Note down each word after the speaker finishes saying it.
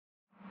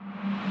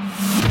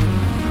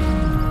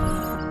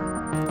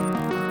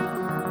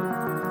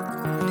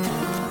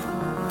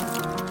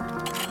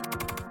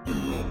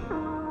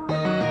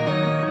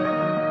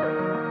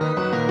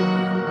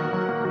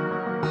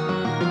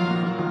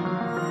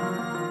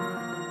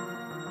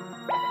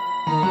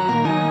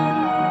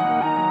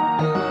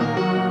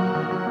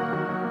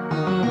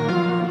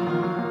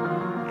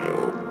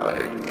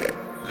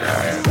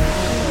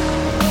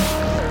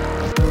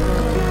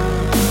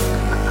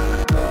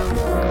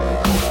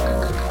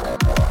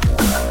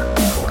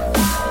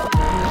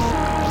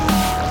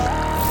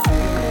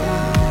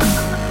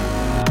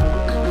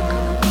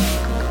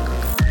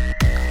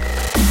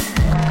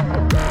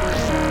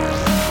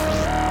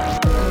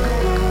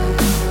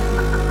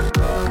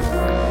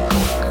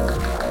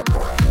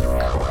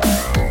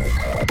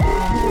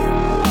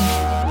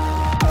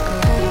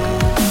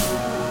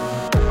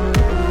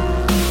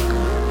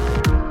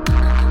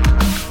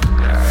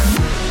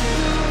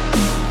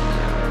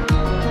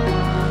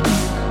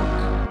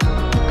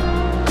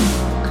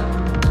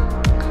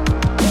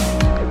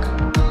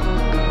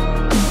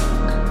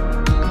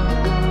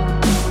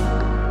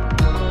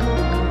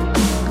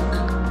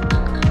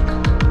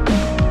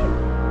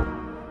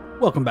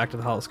Welcome back to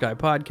the Hollow Sky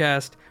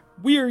Podcast.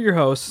 We are your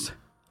hosts.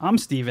 I'm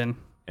Steven.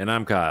 And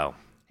I'm Kyle.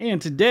 And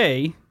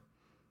today,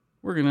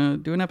 we're going to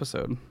do an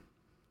episode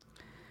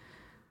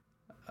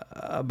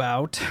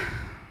about,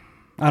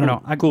 I don't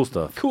know. Cool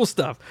stuff. Cool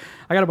stuff.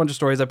 I got a bunch of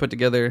stories I put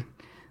together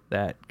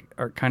that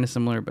are kind of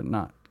similar, but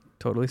not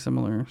totally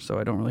similar. So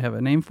I don't really have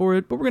a name for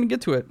it, but we're going to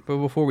get to it. But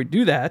before we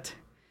do that,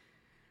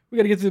 we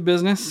got to get to the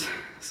business.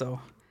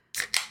 So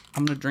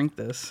I'm going to drink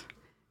this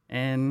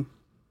and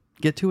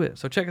get to it.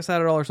 So check us out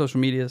at all our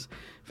social medias: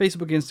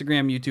 Facebook,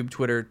 Instagram, YouTube,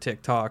 Twitter,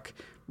 TikTok,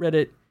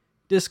 Reddit,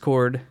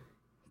 Discord.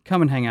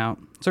 Come and hang out.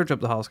 Search up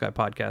the Hollow Sky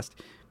Podcast.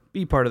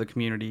 Be part of the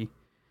community.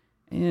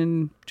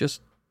 And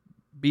just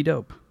be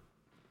dope.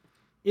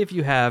 If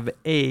you have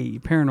a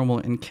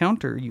paranormal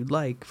encounter you'd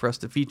like for us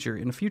to feature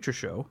in a future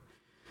show,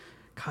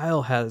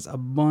 Kyle has a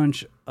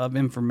bunch of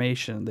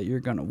information that you're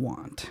going to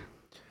want.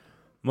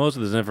 Most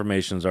of this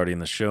information is already in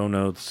the show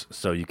notes,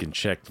 so you can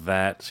check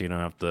that so you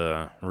don't have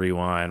to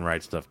rewind,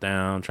 write stuff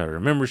down, try to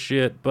remember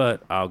shit,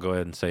 but I'll go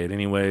ahead and say it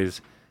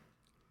anyways.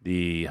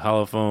 The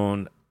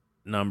holophone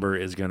number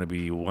is going to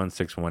be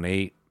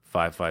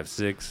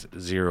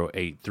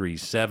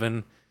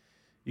 1-618-556-0837.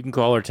 You can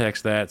call or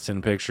text that,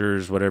 send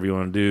pictures, whatever you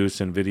want to do,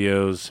 send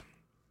videos,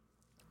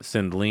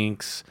 send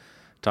links,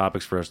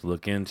 topics for us to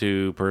look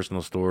into,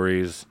 personal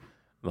stories,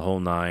 the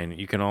whole nine.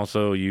 You can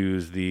also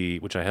use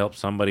which I helped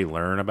somebody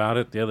learn about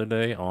it the other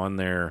day on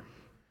their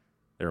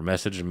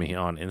messaging me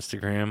on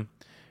Instagram.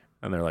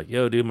 And they're like,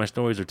 yo, dude, my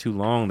stories are too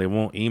long. They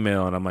won't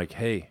email. And I'm like,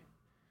 hey,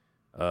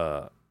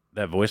 that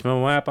voice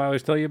memo app I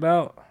always tell you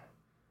about,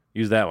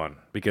 use that one.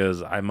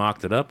 Because I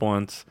mocked it up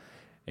once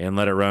and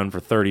let it run for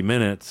 30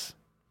 minutes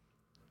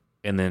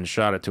and then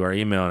shot it to our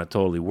email, and it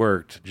totally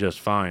worked just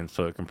fine.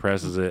 So it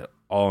compresses it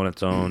all on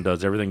its own,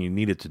 does everything you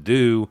need it to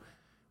do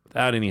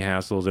without any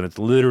hassles, and it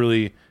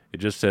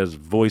just says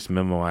voice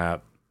memo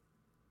app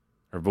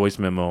or voice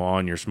memo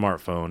on your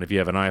smartphone if you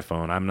have an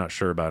iPhone. I'm not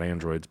sure about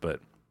Androids, but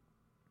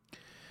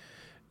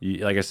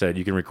like I said,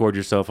 you can record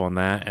yourself on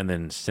that and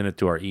then send it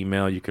to our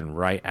email. You can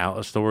write out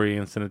a story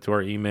and send it to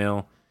our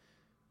email.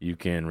 You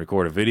can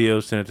record a video,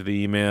 send it to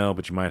the email,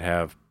 but you might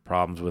have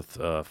problems with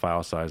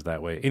file size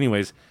that way.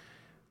 Anyways,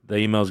 the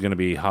email is going to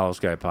be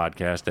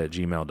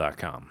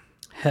hollowskypodcast@gmail.com.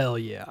 Hell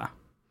yeah.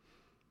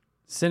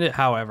 Send it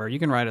however. You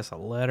can write us a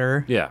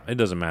letter. Yeah, it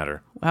doesn't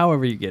matter.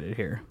 However you get it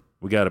here.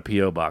 We got a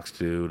P.O. box,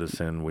 too, to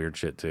send weird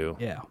shit to.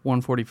 Yeah,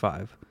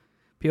 145.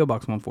 P.O.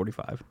 Box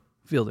 145.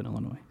 Fielding,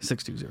 Illinois,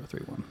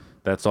 62031.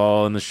 That's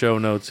all in the show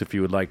notes if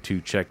you would like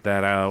to check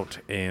that out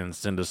and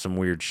send us some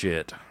weird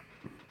shit.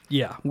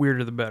 Yeah,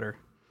 weirder the better.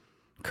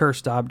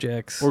 Cursed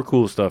objects. Or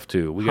cool stuff,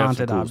 too. We got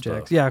haunted some cool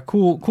objects. stuff. Yeah,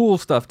 cool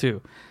stuff,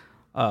 too.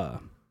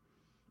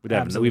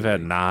 We've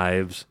had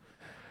knives,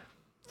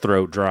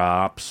 throat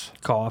drops,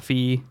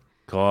 coffee,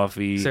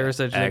 Sarah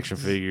said action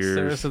figures.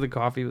 Sarah said the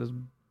coffee was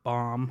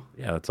bomb.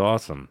 Yeah, that's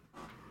awesome.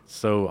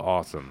 So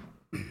awesome.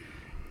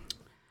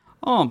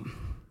 Let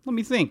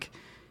me think.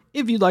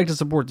 If you'd like to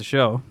support the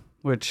show,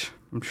 which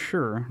I'm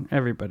sure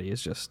everybody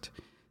is just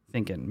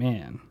thinking,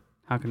 man,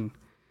 how can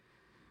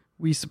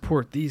we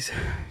support these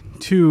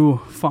two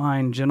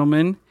fine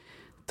gentlemen?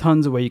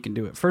 Tons of ways you can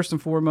do it. First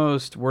and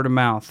foremost, word of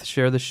mouth.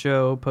 Share the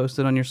show, post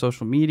it on your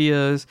social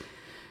medias,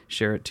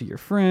 share it to your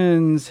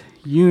friends.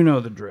 You know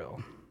the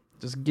drill.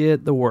 Just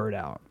get the word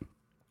out.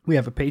 We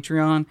have a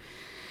Patreon.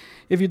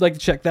 If you'd like to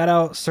check that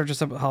out, search us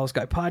up at Hollow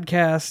Sky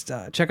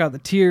Podcast. Check out the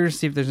tiers,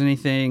 see if there's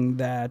anything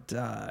that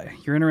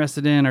you're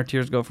interested in. Our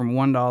tiers go from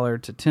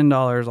 $1 to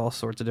 $10, all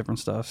sorts of different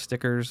stuff.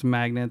 Stickers,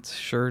 magnets,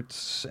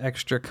 shirts,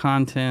 extra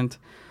content,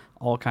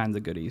 all kinds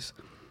of goodies.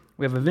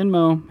 We have a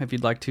Venmo if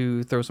you'd like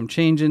to throw some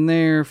change in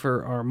there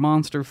for our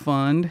Monster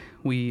Fund.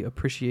 We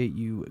appreciate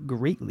you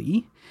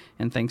greatly,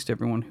 and thanks to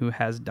everyone who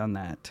has done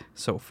that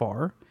so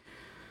far.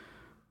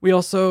 We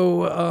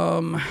also,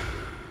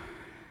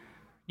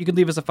 you can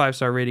leave us a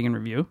 5-star rating and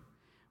review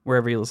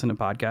wherever you listen to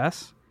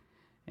podcasts,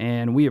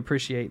 and we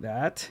appreciate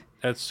that.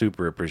 That's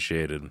super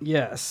appreciated.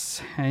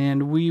 Yes,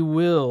 and we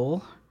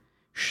will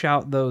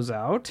shout those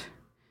out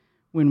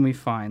when we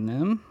find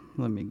them.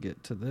 Let me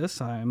get to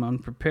this. I am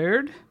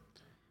unprepared.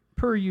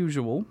 Per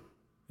usual.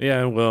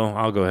 Yeah, well,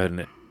 I'll go ahead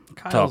and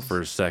talk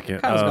for a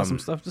second. Kyle's got some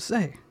stuff to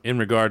say. In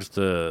regards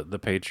to the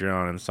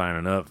Patreon and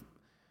signing up,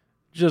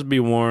 just be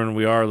warned,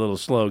 we are a little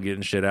slow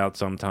getting shit out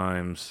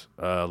sometimes.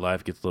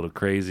 Life gets a little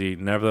crazy.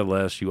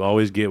 Nevertheless, you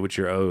always get what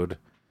you're owed.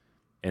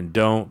 And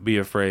don't be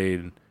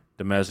afraid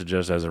to message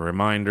us as a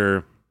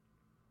reminder.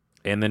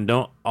 And then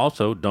don't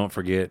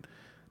forget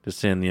to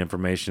send the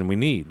information we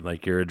need,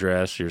 like your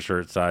address, your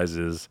shirt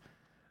sizes,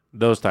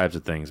 those types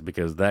of things,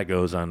 because that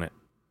goes on it.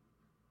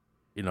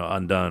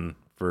 Undone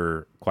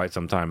for quite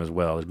some time as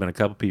well. There's been a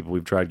couple people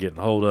we've tried getting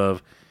a hold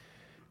of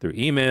through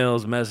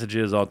emails,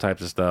 messages, all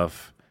types of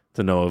stuff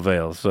to no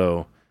avail.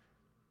 So,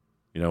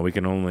 we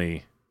can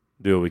only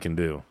do what we can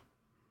do.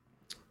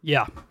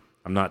 Yeah.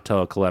 I'm not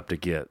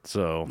telecleptic yet,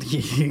 so.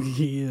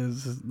 He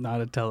is not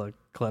a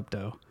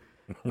teleclepto.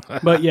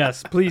 But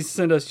yes, please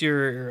send us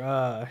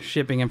your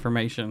shipping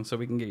information so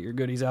we can get your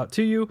goodies out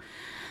to you.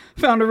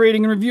 Found a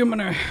rating and review I'm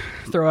going to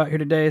throw out here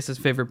today. It says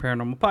favorite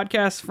paranormal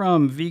podcast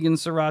from Vegan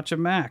Sriracha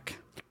Mac.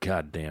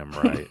 Goddamn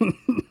right.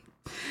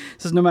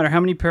 It says, no matter how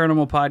many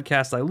paranormal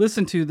podcasts I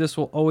listen to, this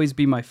will always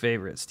be my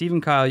favorite. Steve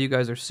and Kyle, you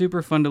guys are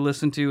super fun to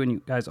listen to, and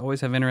you guys always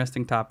have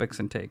interesting topics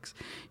and takes.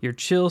 Your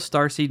chill,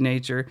 starseed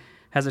nature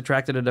has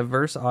attracted a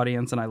diverse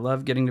audience, and I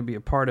love getting to be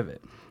a part of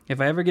it.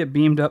 If I ever get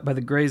beamed up by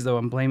the Greys, though,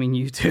 I'm blaming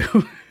you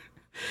two.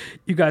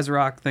 You guys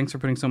rock. Thanks for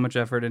putting so much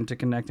effort into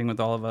connecting with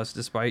all of us,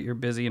 despite your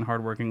busy and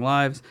hardworking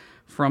lives.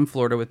 From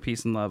Florida with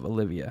peace and love,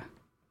 Olivia.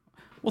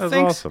 Well, That's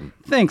thanks, awesome.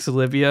 Thanks,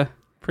 Olivia.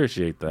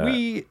 Appreciate that.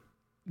 We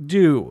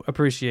do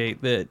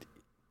appreciate that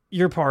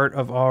you're part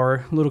of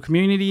our little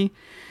community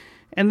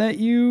and that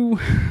you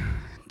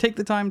take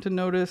the time to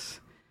notice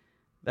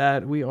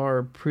that we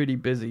are pretty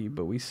busy,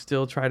 but we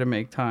still try to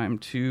make time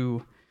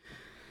to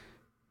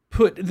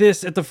put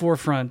this at the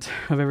forefront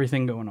of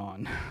everything going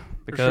on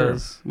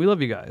because we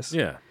love you guys.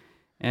 Yeah.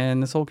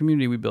 And this whole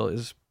community we built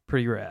is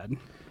pretty rad.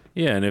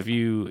 Yeah, and if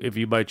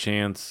you by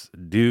chance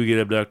do get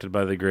abducted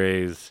by the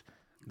Greys,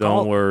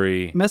 don't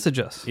worry. Message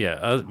us.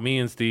 Yeah, me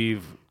and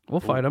Steve, We'll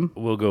fight them.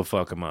 We'll go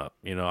fuck them up.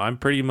 You know, I'm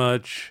pretty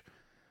much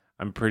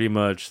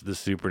the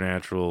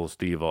supernatural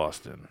Steve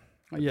Austin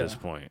at this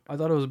point. I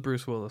thought it was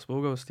Bruce Willis.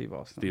 We'll go with Steve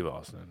Austin. Steve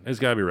Austin. It's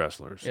got to be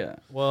wrestlers. Yeah.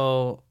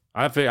 Well,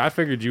 I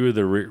figured you were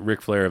the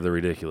Ric Flair of the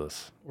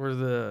ridiculous. Or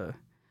the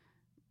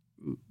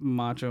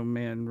Macho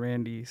Man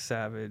Randy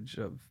Savage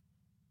of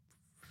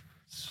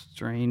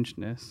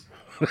strangeness.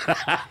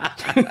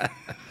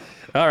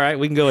 All right,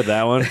 we can go with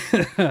that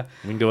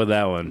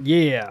one.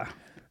 Yeah.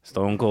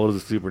 Stone Cold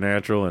is the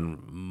supernatural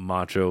and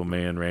Macho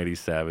Man Randy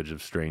Savage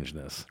of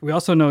strangeness. We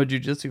also know a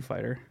jiu-jitsu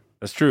fighter.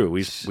 That's true.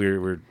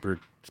 We're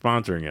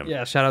sponsoring him.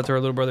 Yeah, shout out to our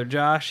little brother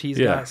Josh. He's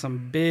got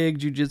some big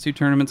jiu-jitsu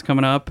tournaments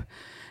coming up,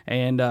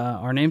 and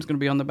our name's going to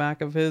be on the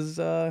back of his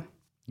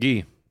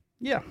Gi.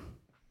 Yeah.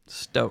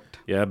 Stoked.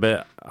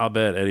 Yeah, I'll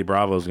bet Eddie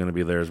Bravo is going to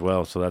be there as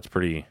well, so that's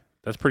pretty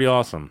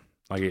awesome.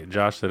 Like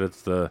Josh said,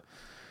 it's the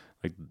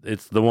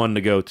one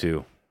to go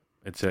to.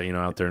 It's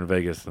out there in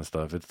Vegas and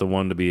stuff. It's the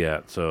one to be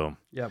at. So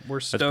yeah,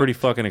 we're stoked. That's pretty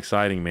fucking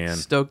exciting, man.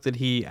 Stoked that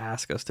he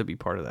asked us to be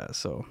part of that.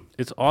 So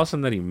it's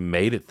awesome that he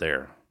made it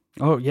there.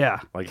 Oh yeah,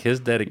 like his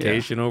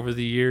dedication over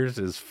the years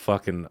is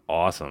fucking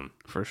awesome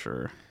for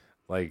sure.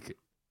 Like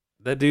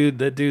that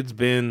dude's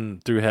been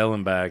through hell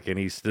and back, and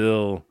he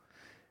still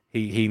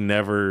he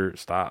never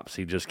stops.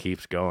 He just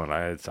keeps going.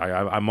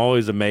 I'm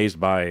always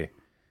amazed by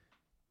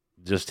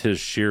just his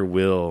sheer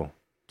will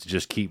to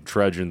just keep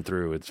trudging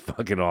through. It's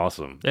fucking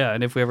awesome. Yeah,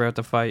 and if we ever have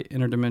to fight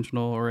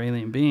interdimensional or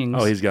alien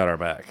beings, he's got our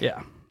back.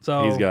 Yeah,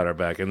 so he's got our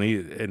back, and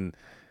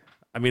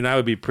I mean, I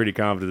would be pretty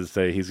confident to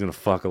say he's gonna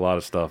fuck a lot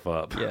of stuff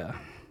up. Yeah.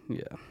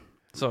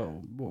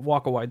 So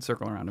walk a wide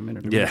circle around him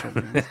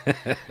interdimensional.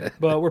 Yeah,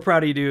 but we're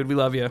proud of you, dude. We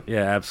love you.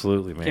 Yeah,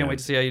 absolutely, man. Can't wait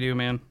to see how you do,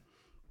 man.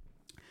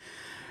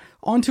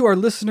 On to our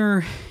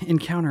listener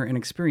encounter and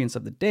experience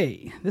of the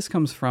day. This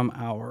comes from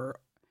our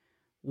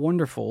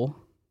wonderful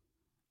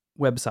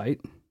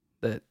website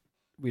that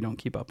we don't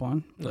keep up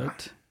on,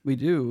 but we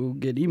do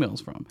get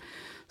emails from.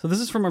 So this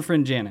is from our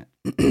friend Janet.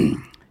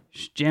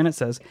 Janet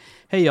says,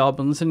 hey y'all,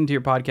 been listening to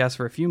your podcast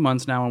for a few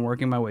months now and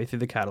working my way through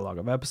the catalog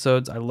of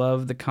episodes. I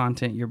love the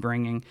content you're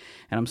bringing,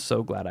 and I'm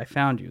so glad I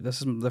found you.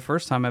 This is the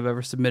first time I've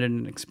ever submitted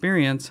an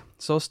experience,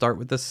 so I'll start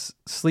with this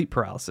sleep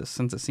paralysis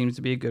since it seems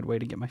to be a good way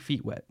to get my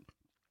feet wet.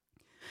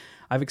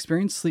 I've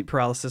experienced sleep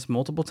paralysis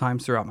multiple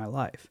times throughout my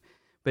life,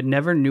 but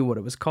never knew what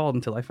it was called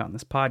until I found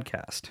this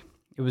podcast.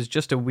 It was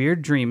just a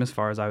weird dream as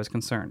far as I was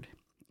concerned.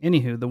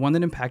 Anywho, the one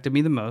that impacted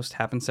me the most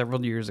happened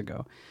several years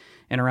ago,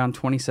 in around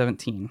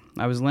 2017.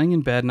 I was laying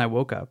in bed and I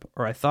woke up,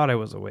 or I thought I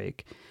was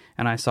awake,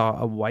 and I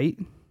saw a white,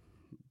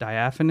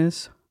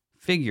 diaphanous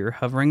figure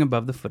hovering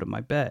above the foot of my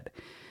bed.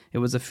 It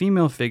was a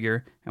female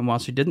figure, and while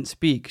she didn't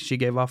speak, she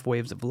gave off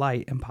waves of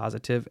light and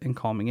positive and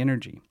calming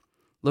energy.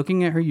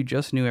 Looking at her, you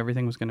just knew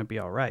everything was going to be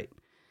all right.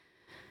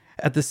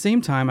 At the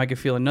same time, I could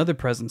feel another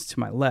presence to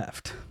my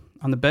left.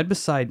 On the bed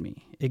beside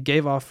me, it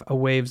gave off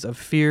waves of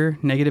fear,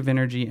 negative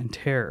energy, and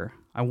terror.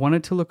 I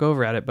wanted to look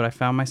over at it, but I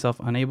found myself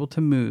unable to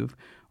move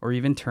or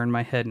even turn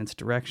my head in its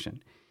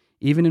direction.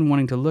 Even in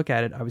wanting to look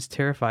at it, I was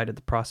terrified at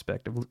the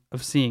prospect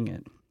of seeing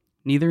it.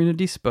 Neither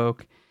entity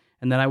spoke,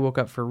 and then I woke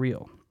up for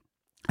real.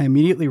 I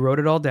immediately wrote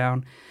it all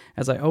down,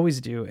 as I always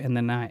do,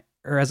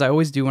 as I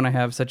always do when I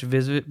have such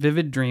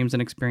vivid dreams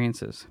and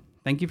experiences.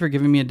 Thank you for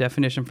giving me a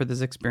definition for this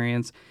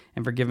experience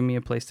and for giving me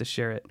a place to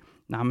share it.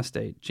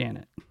 Namaste,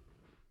 Janet.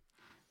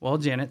 Well,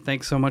 Janet,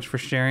 thanks so much for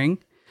sharing.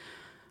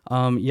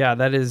 Yeah,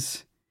 that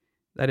is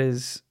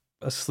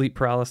a sleep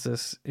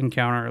paralysis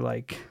encounter,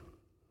 like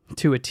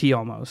to a T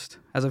almost.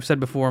 As I've said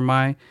before,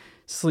 my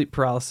sleep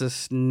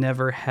paralysis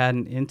never had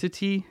an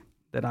entity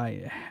that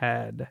I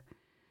had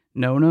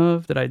known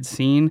of, that I'd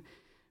seen,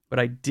 but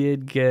I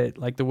did get,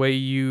 like the way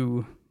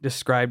you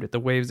described it, the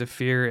waves of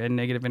fear and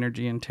negative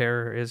energy and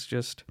terror is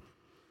just,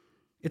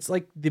 it's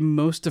like the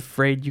most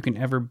afraid you can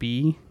ever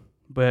be,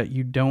 but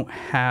you don't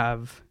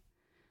have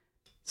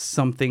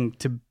something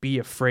to be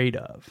afraid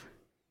of.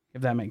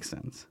 if that makes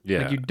sense.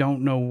 Yeah. Like you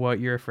don't know what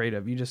you're afraid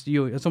of.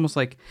 It's almost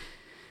like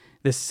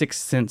this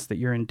sixth sense that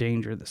you're in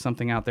danger, that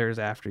something out there is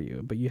after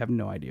you, but you have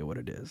no idea what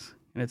it is.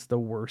 And it's the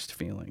worst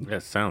feeling.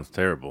 That sounds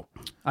terrible.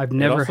 I've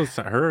never...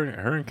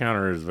 Her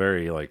encounter is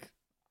very, like,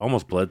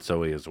 almost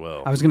Bledsoe-y as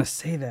well. I was going to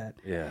say that.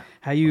 Yeah.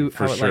 How it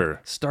sure.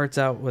 like starts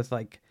out with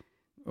like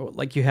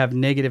you have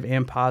negative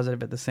and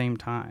positive at the same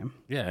time.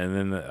 Yeah,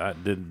 and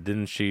then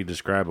didn't she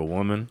describe a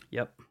woman?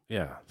 Yep.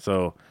 Yeah,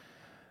 so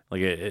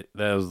like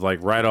that was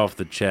like right off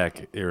the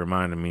check. It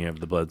reminded me of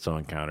the Bledsoe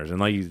encounters, and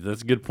like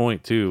that's a good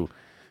point too,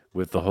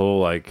 with the whole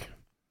like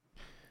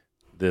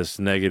this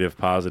negative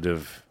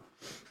positive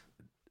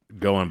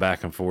going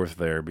back and forth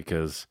there,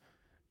 because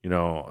I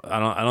don't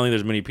think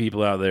there's many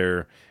people out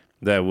there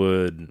that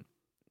would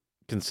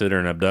consider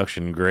an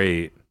abduction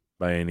great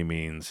by any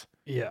means.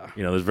 Yeah.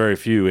 There's very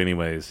few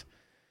anyways.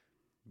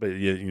 But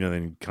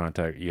then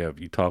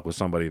you talk with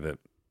somebody that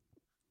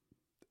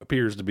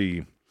appears to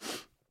be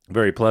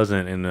very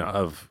pleasant and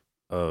of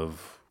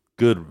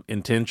good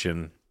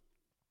intention.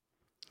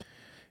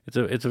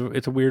 It's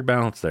a weird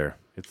balance there.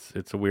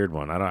 It's a weird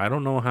one. I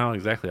don't know how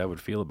exactly I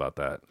would feel about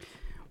that.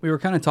 We were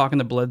kind of talking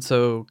the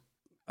Bledsoe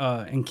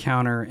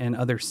encounter and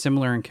other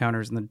similar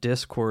encounters in the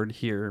Discord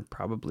here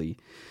probably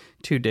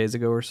 2 days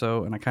ago or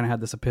so, and I kind of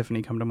had this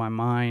epiphany come to my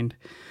mind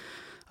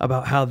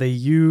about how they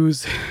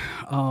use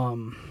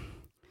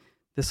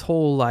this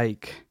whole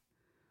like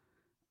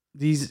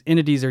these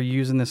entities are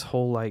using this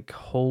whole like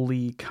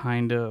holy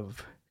kind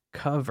of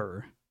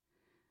cover.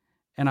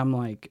 And I'm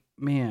like,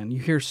 man,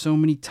 you hear so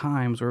many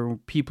times where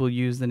people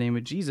use the name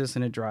of Jesus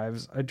and it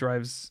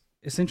drives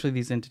essentially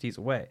these entities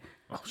away.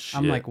 Oh shit.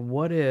 I'm like,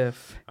 what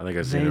if I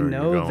think they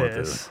know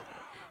this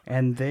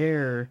and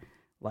they're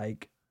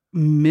like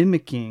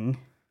mimicking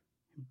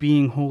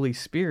being Holy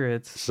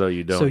Spirits, so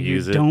you don't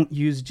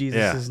use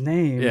Jesus'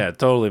 name. Yeah, it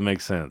totally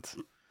makes sense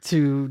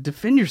to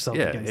defend yourself.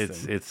 Yeah,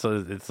 against it's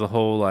the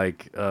whole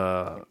like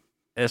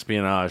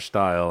espionage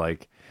style,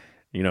 like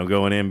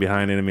going in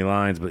behind enemy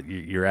lines, but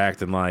you're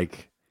acting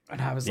like and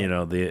I was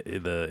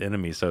the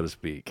enemy, so to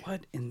speak.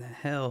 What in the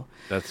hell?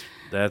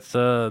 That's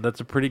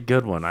a pretty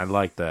good one. I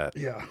like that.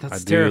 Yeah,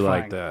 that's I terrifying. do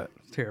like that.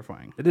 It's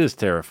terrifying. It is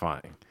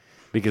terrifying,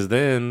 because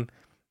then,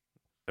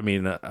 I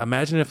mean,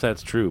 imagine if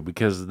that's true,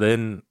 because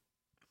then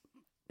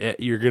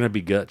you're gonna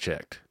be gut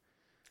checked.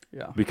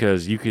 Yeah.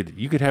 Because you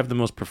could have the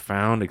most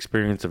profound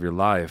experience of your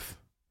life,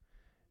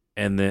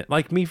 and then,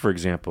 like me, for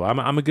example,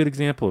 I'm a good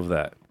example of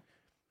that.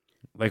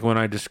 Like when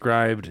I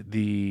described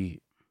the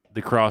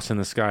cross in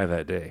the sky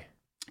that day.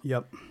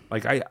 Yep.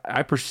 Like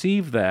I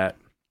perceive that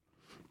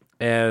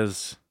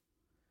as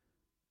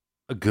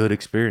a good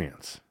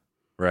experience,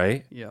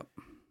 right? Yep.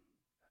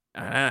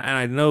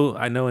 And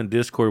I know in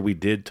Discord we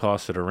did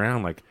toss it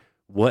around, like,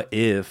 what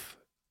if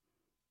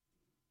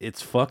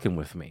it's fucking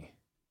with me?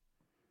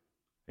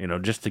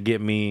 Just to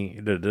get me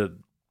to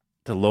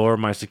lower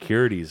my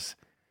securities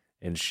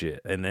and shit.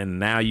 And then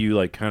now you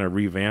like kind of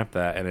revamp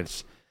that, and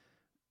it's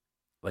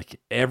like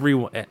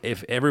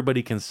if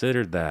everybody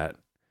considered that,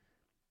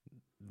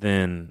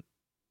 then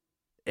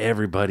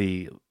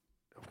everybody,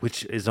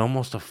 which is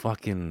almost a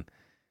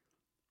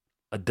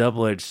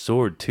double-edged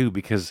sword too,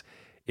 because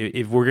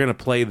if we're gonna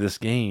play this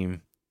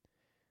game,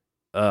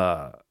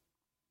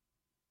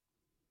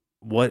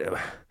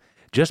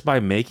 just by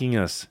making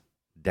us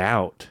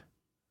doubt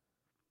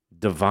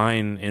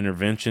divine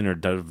intervention or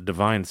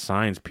divine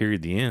signs,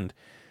 period, the end,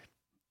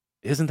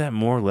 isn't that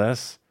more or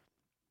less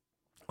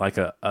like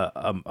a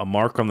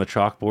mark on the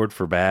chalkboard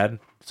for bad,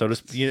 so to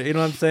speak? You know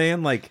what I'm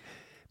saying? Like,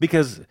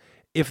 because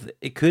if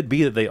it could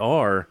be that they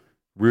are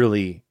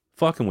really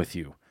fucking with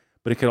you,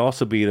 but it could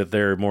also be that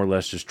they're more or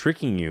less just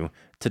tricking you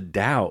to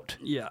doubt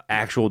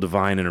actual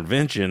divine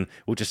intervention,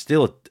 which is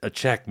still a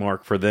check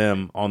mark for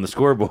them on the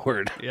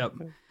scoreboard. Yep.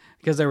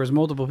 Because there was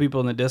multiple people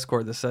in the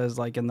Discord that says,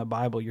 like, in the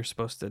Bible, you're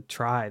supposed to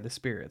try the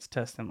spirits,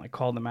 test them, like,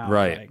 call them out.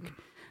 Right.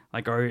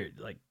 I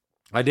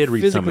did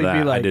read some of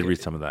that. I did read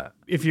some of that.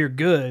 If you're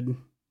good,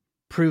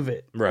 prove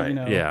it. Right.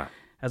 Yeah.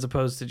 As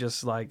opposed to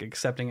just, like,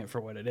 accepting it for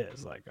what it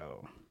is. Like,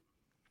 oh.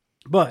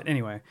 But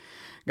anyway,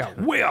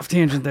 got way off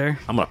tangent there.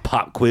 I'm going to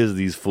pop quiz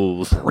these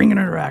fools. Bringing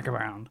it back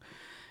around.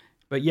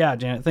 But yeah,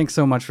 Janet, thanks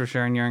so much for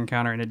sharing your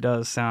encounter. And it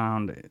does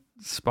sound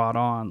spot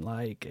on,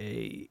 like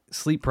a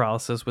sleep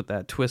paralysis with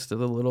that twist of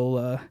the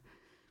little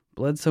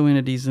Bledsoe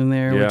entities in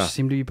there, which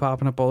seem to be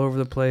popping up all over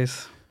the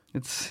place.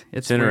 It's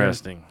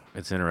interesting. Weird.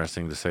 It's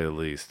interesting, to say the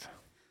least.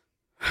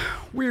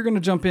 We're going to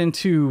jump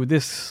into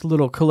this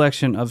little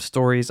collection of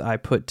stories I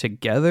put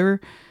together.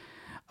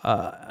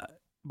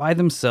 By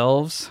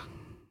themselves,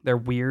 they're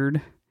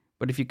weird,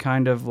 but if you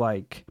kind of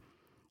like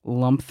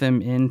lump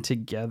them in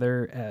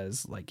together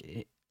as like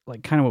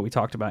kind of what we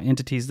talked about,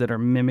 entities that are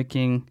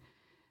mimicking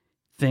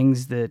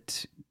things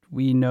that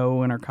we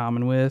know and are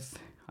common with,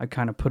 I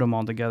kind of put them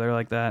all together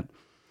like that.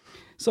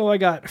 So I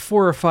got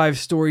 4 or 5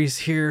 stories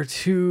here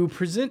to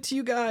present to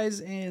you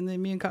guys, and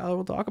then me and Kyle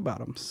will talk about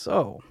them.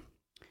 So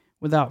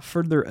without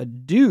further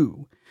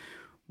ado,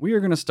 we are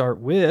going to start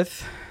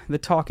with the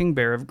Talking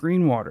Bear of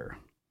Greenwater.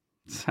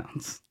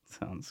 Sounds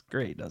Sounds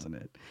great, doesn't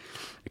it?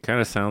 It kind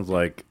of sounds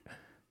like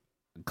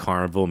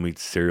Carnival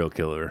meets serial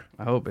killer.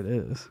 I hope it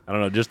is. I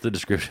don't know, just the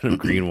description of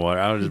Greenwater,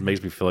 I don't know, it just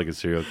makes me feel like a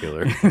serial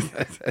killer.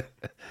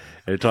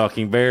 They're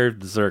talking bear at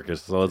the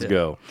circus, so let's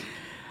go.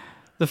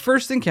 The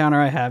first encounter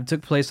I have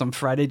took place on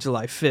Friday,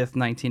 July 5th,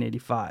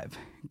 1985.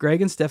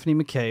 Greg and Stephanie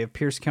McKay of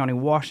Pierce County,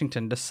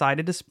 Washington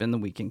decided to spend the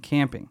weekend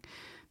camping.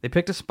 They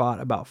picked a spot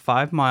about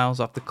 5 miles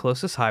off the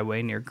closest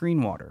highway near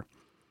Greenwater.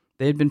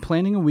 They had been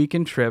planning a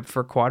weekend trip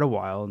for quite a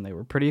while, and they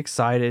were pretty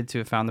excited to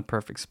have found the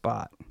perfect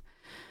spot.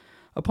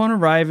 Upon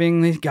arriving,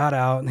 they got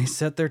out and they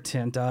set their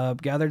tent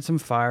up, gathered some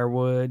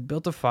firewood,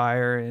 built a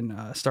fire,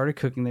 and started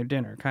cooking their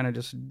dinner, kind of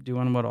just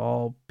doing what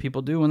all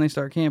people do when they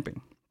start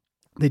camping.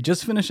 They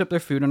just finished up their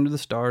food under the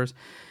stars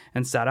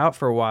and sat out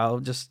for a while,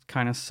 just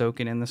kind of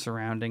soaking in the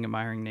surrounding,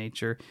 admiring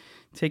nature,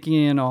 taking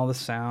in all the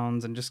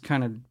sounds, and just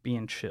kind of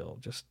being chill,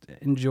 just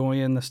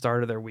enjoying the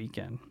start of their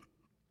weekend.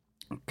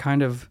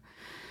 Kind of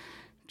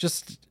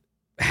just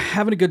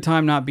having a good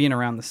time not being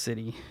around the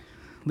city,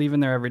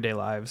 leaving their everyday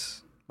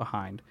lives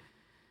behind.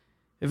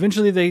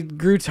 Eventually, they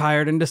grew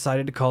tired and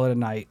decided to call it a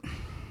night.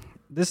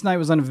 This night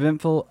was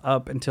uneventful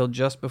up until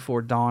just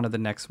before dawn of the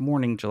next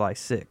morning, July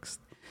 6th.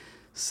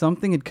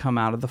 Something had come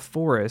out of the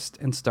forest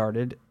and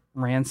started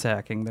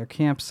ransacking their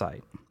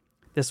campsite.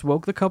 This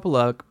woke the couple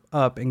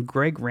up, and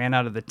Greg ran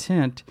out of the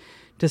tent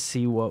to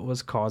see what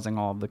was causing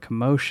all of the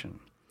commotion.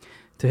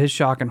 To his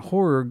shock and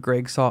horror,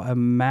 Greg saw a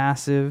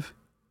massive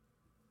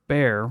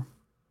bear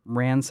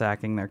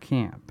ransacking their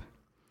camp.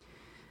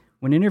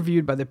 When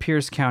interviewed by the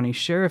Pierce County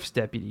Sheriff's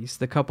deputies,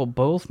 the couple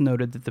both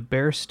noted that the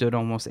bear stood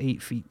almost 8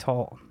 feet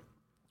tall.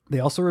 They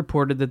also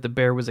reported that the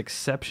bear was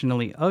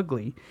exceptionally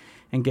ugly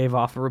and gave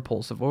off a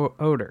repulsive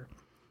odor,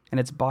 and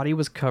its body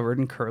was covered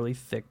in curly,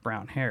 thick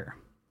brown hair.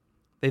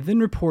 They then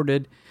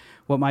reported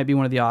what might be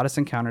one of the oddest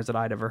encounters that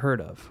I'd ever heard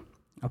of.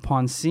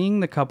 Upon seeing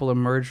the couple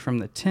emerge from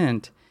the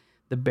tent,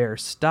 the bear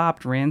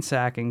stopped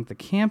ransacking the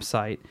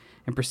campsite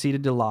and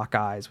proceeded to lock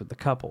eyes with the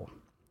couple.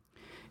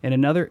 In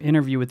another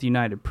interview with the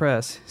United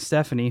Press,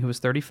 Stephanie, who was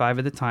 35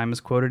 at the time, is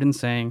quoted in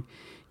saying,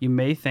 "You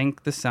may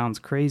think this sounds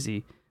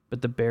crazy,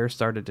 but the bear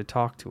started to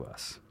talk to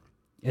us.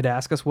 It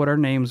asked us what our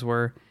names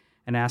were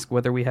and asked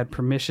whether we had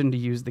permission to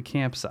use the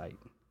campsite.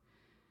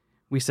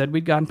 We said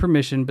we'd gotten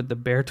permission, but the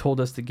bear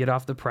told us to get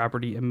off the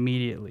property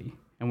immediately,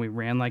 and we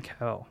ran like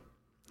hell."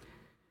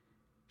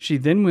 She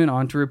then went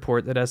on to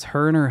report that as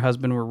her and her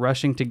husband were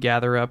rushing to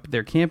gather up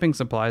their camping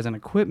supplies and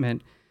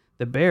equipment,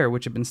 the bear,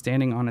 which had been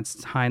standing on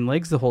its hind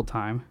legs the whole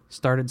time,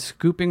 started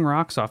scooping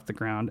rocks off the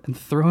ground and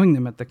throwing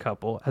them at the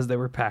couple as they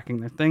were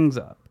packing their things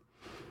up.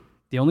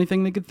 The only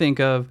thing they could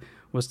think of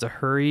was to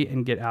hurry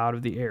and get out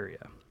of the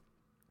area.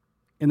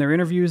 In their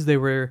interviews, they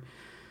were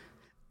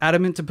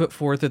adamant to put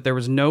forth that there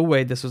was no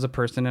way this was a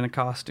person in a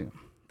costume.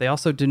 They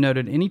also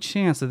denoted any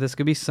chance that this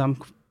could be some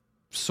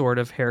sort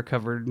of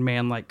hair-covered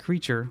man-like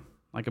creature,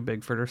 like a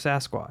Bigfoot or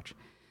Sasquatch.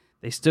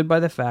 They stood by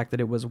the fact that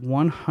it was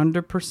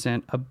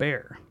 100% a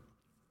bear.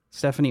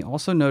 Stephanie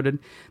also noted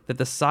that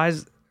the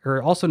size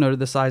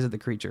of the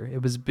creature.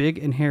 It was big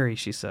and hairy,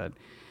 she said.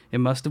 It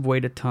must have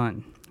weighed a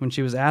ton. When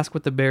she was asked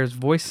what the bear's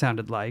voice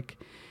sounded like,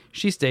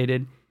 she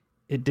stated,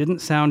 "It didn't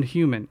sound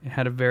human. It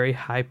had a very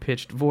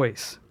high-pitched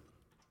voice."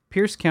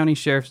 Pierce County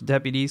Sheriff's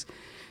deputies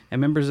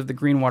and members of the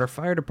Greenwater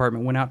Fire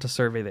Department went out to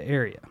survey the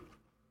area.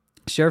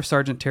 Sheriff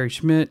Sergeant Terry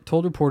Schmidt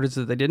told reporters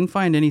that they didn't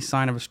find any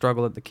sign of a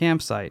struggle at the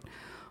campsite,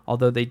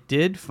 although they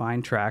did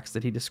find tracks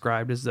that he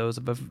described as those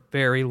of a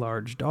very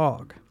large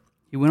dog.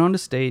 He went on to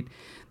state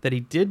that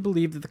he did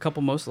believe that the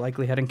couple most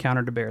likely had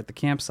encountered a bear at the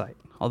campsite,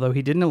 although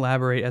he didn't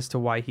elaborate as to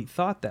why he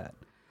thought that,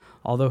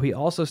 although he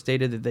also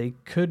stated that they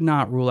could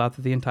not rule out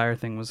that the entire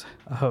thing was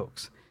a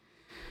hoax,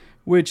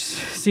 which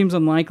seems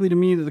unlikely to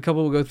me that the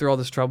couple will go through all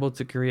this trouble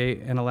to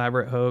create an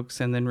elaborate hoax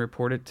and then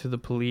report it to the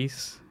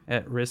police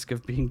at risk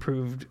of being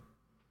proved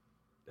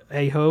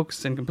a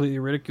hoax and completely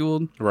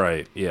ridiculed.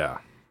 Right, yeah.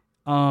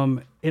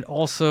 It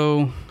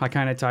also, I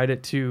kind of tied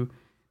it to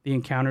the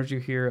encounters you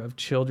hear of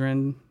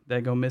children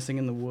that go missing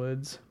in the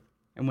woods,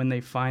 and when they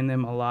find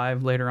them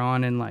alive later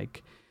on in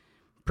like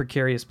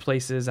precarious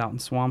places out in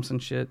swamps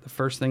and shit, the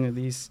first thing that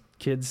these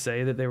kids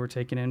say that they were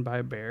taken in by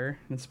a bear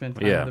and spent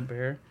time with a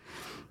bear.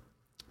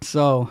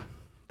 So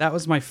that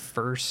was my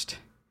first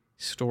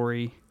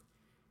story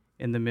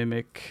in the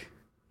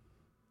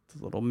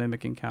little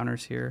mimic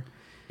encounters here.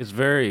 It's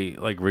very,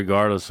 like,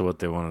 regardless of what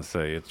they want to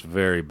say, it's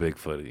very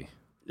Bigfooty.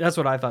 That's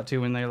what I thought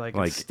too when they're like,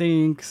 it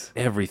stinks.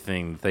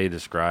 Everything they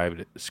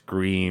described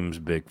screams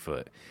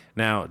Bigfoot.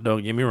 Now,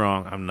 don't get me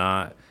wrong, I'm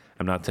not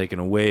taking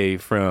away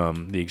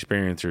from the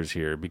experiencers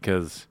here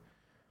because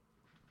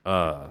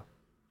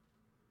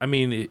I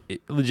mean,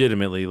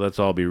 legitimately, let's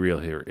all be real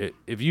here.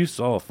 If you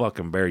saw a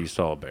fucking bear, you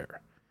saw a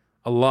bear.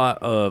 A lot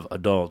of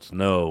adults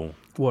know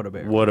what a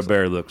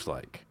bear looks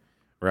like,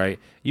 right?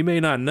 You may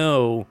not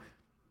know.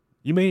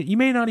 You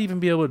may not even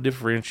be able to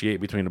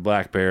differentiate between a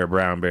black bear, a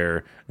brown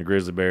bear, a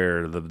grizzly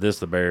bear, the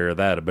bear,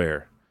 that a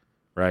bear,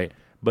 right?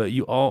 But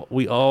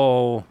we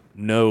all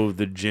know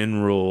the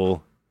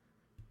general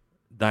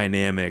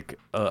dynamic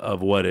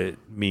of what it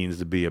means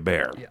to be a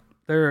bear. Yeah.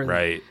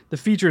 right? The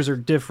features are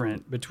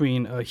different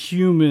between a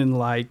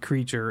human-like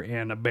creature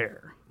and a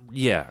bear.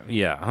 Yeah,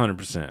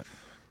 100%.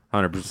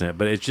 100%.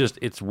 But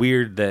it's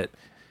weird that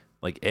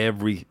like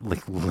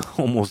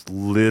almost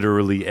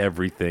literally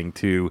everything,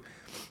 to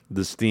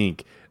the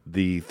stink,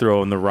 the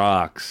throwing the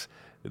rocks,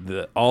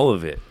 all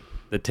of it,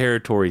 the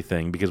territory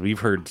thing, because we've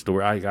heard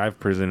I've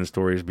presented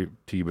stories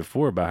to you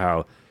before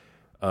about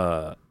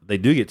how they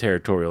do get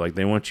territorial, like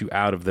they want you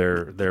out of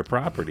their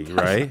property,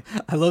 right?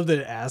 I love that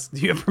it asks,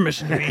 do you have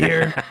permission to be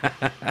here?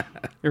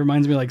 It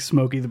reminds me of like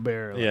Smokey the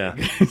Bear. Like, Yeah.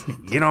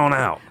 Get on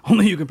out.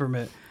 Only you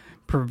can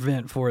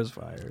prevent forest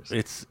fires.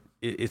 It's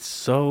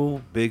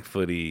so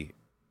Bigfooty.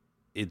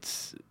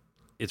 It's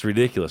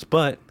ridiculous,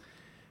 but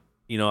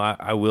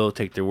I will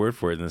take their word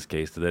for it in this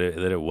case that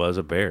it was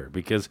a bear,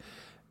 because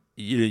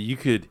you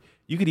could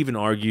even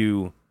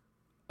argue,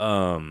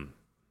 like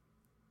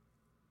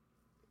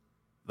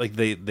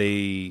they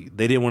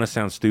didn't want to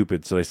sound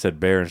stupid, so they said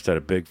bear instead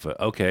of Bigfoot.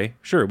 Okay,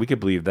 sure, we could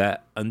believe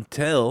that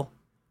until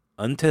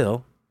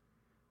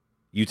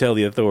you tell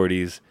the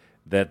authorities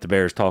that the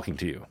bear is talking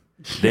to you.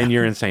 Then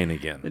you're insane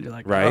again. Then you're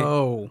like, right?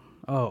 Oh,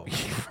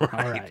 right.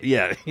 all right.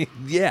 Yeah,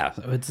 yeah.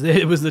 So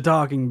it was the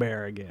talking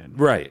bear again.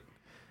 Right.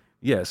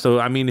 Yeah. So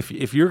I mean,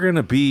 if you're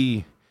gonna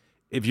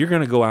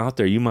go out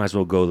there, you might as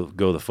well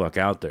go the fuck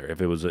out there.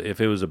 If it was a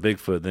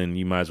Bigfoot, then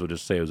you might as well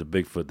just say it was a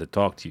Bigfoot that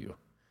talked to you.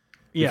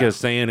 Yeah. Because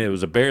saying it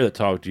was a bear that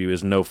talked to you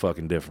is no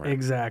fucking different.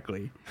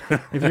 Exactly.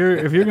 If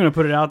you're gonna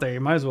put it out there, you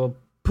might as well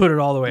put it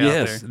all the way out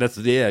there. Yes,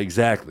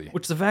 exactly.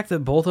 Which the fact that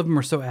both of them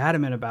are so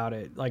adamant about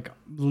it, like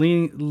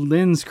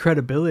lends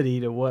credibility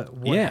to what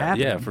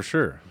happened. Yeah, for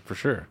sure.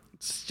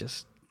 It's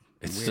just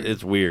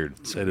it's weird.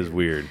 It is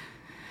weird.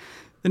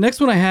 The next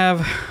one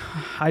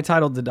I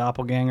titled The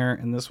Doppelganger,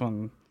 and this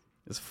one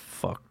is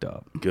fucked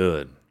up.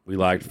 Good. We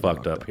liked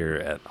fucked up here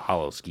at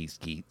Hollow Skeet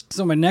Skeet.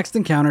 So my next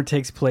encounter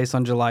takes place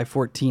on July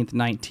 14th,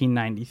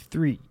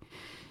 1993,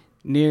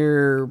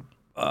 near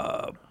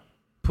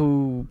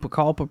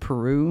Pucallpa,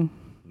 Peru.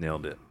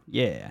 Nailed it.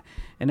 Yeah.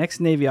 An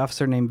ex-Navy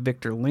officer named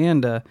Victor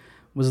Landa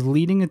was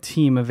leading a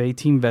team of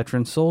 18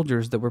 veteran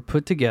soldiers that were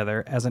put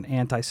together as an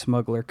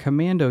anti-smuggler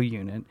commando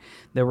unit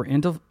that were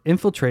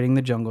infiltrating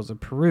the jungles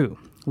of Peru,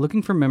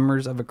 looking for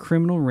members of a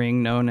criminal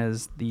ring known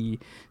as the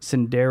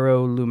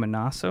Sendero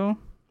Luminoso.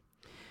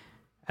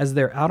 As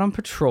they're out on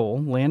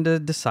patrol, Landa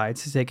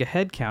decides to take a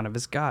head count of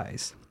his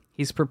guys.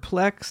 He's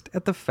perplexed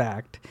at the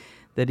fact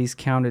that he's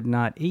counted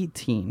not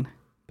 18,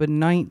 but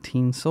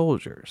 19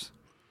 soldiers.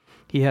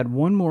 He had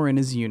one more in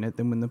his unit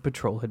than when the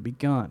patrol had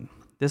begun.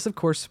 This, of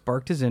course,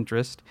 sparked his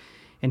interest,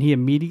 and he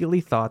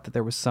immediately thought that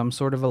there was some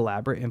sort of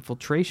elaborate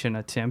infiltration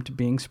attempt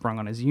being sprung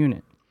on his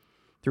unit.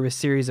 Through a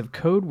series of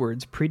code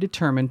words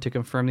predetermined to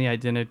confirm the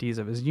identities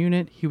of his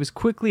unit, he was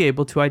quickly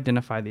able to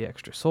identify the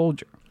extra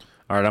soldier.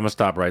 All right, I'm going to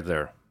stop right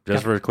there.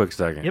 Just for a quick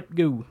second. Yep,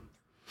 go.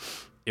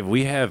 If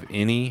we have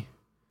any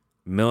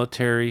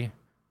military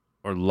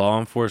or law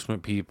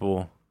enforcement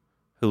people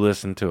who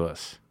listen to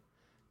us,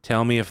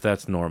 tell me if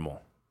that's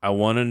normal. I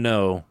want to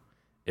know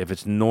if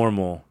it's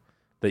normal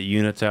that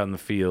units out in the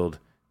field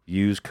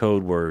use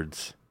code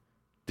words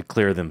to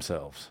clear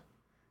themselves.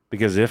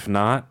 Because if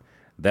not,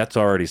 that's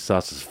already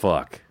sus as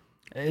fuck.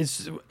 I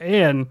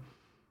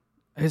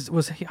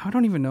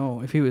don't even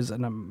know if he was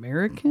an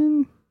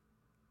American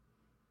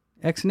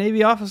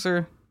ex-Navy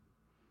officer.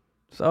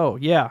 So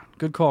yeah,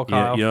 good call,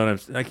 Kyle. You know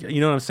what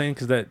I'm saying?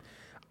 Because that,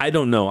 I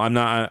don't know. I'm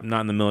not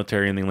in the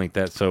military or anything like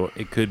that, so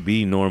it could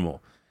be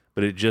normal,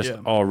 but it just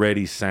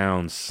already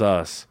sounds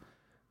sus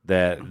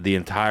that the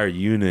entire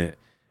unit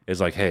is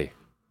like, hey,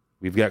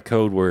 we've got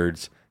code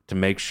words to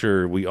make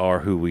sure we are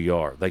who we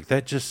are. Like,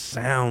 that just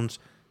sounds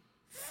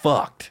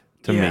fucked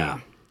to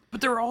me. But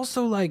they're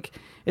also like,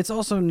 it's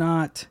also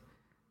not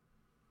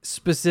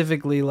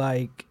specifically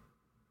like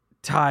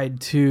tied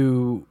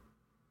to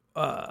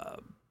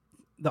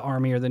the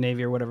Army or the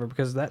Navy or whatever,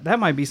 because that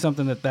might be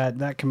something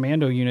that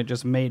commando unit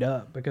just made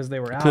up because they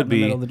were out in the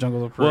middle of the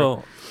jungle of Peru.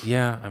 Well,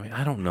 yeah, I mean,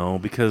 I don't know,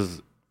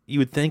 because you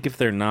would think if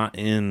they're not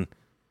in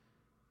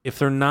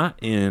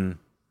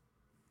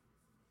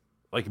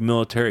like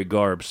military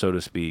garb, so to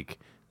speak,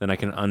 then I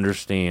can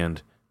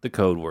understand the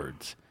code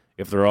words.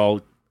 If they're all,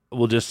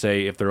 we'll just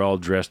say if they're all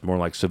dressed more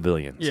like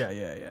civilians.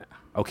 Yeah.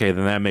 Okay,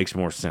 then that makes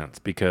more sense,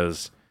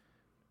 because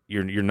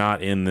you're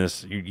not in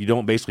this, you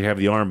don't basically have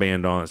the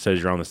armband on that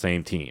says you're on the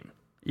same team.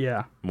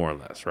 Yeah. More or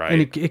less, right?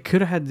 And it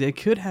could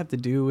have to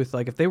do with,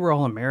 like, if they were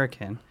all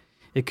American,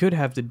 it could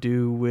have to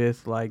do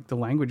with, like, the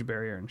language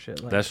barrier and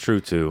shit. Like, that's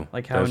true too.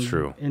 Like how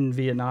true. In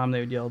Vietnam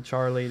they would yell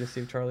Charlie to see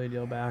if Charlie would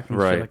yell back and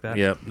right. shit like that.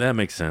 Yep, that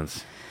makes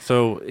sense.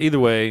 So either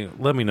way,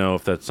 let me know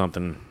if that's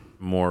something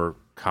more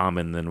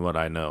common than what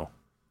I know.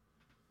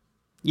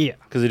 Yeah.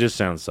 Because it just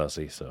sounds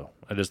sussy, so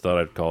I just thought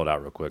I'd call it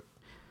out real quick.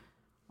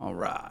 All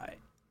right.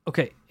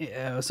 Okay,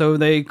 so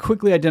they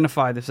quickly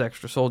identify this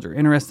extra soldier.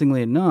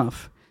 Interestingly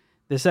enough,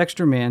 this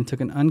extra man took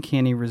an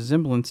uncanny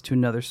resemblance to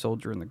another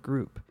soldier in the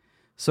group.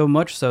 So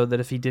much so that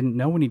if he didn't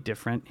know any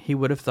different, he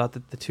would have thought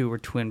that the two were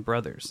twin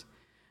brothers.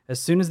 As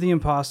soon as the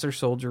imposter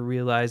soldier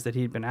realized that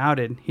he'd been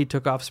outed, he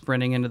took off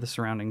sprinting into the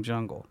surrounding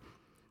jungle.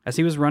 As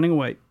he was running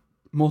away,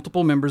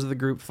 multiple members of the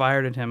group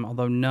fired at him,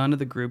 although none of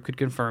the group could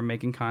confirm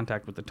making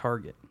contact with the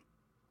target.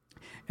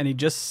 And he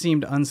just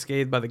seemed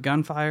unscathed by the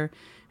gunfire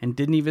and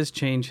didn't even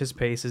change his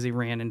pace as he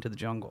ran into the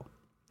jungle.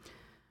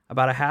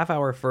 About a half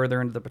hour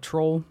further into the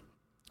patrol,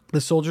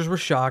 the soldiers were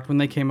shocked when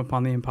they came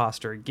upon the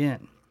imposter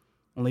again.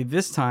 Only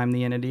this time,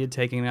 the entity had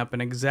taken up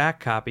an exact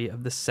copy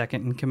of the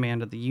second in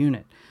command of the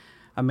unit,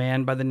 a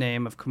man by the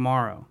name of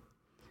Kamaro.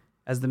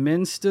 As the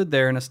men stood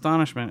there in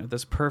astonishment at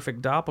this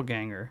perfect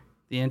doppelganger,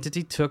 the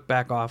entity took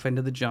back off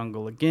into the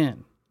jungle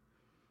again,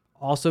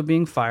 also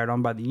being fired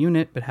on by the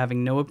unit, but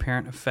having no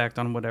apparent effect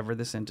on whatever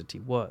this entity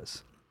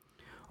was.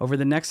 Over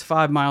the next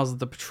 5 miles of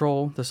the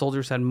patrol, the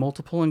soldiers had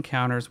multiple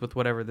encounters with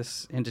whatever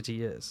this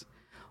entity is,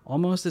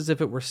 almost as if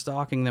it were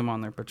stalking them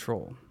on their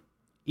patrol.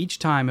 Each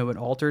time it would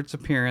alter its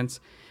appearance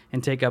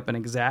and take up an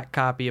exact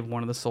copy of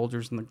one of the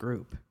soldiers in the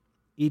group,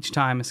 each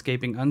time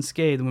escaping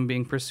unscathed when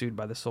being pursued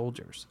by the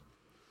soldiers.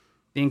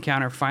 The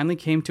encounter finally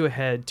came to a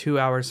head 2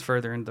 hours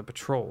further into the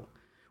patrol,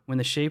 when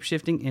the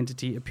shape-shifting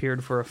entity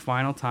appeared for a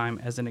final time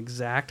as an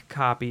exact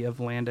copy of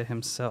Landa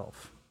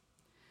himself.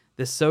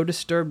 This so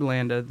disturbed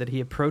Landa that he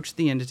approached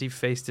the entity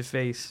face to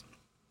face.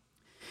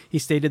 He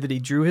stated that he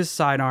drew his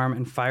sidearm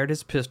and fired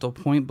his pistol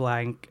point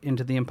blank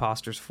into the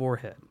imposter's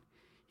forehead.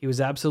 He was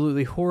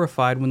absolutely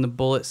horrified when the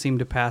bullet seemed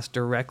to pass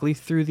directly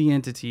through the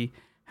entity,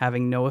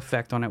 having no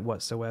effect on it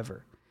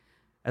whatsoever.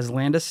 As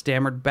Landa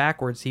stammered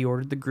backwards, he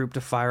ordered the group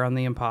to fire on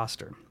the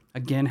imposter,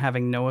 again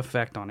having no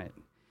effect on it.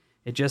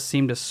 It just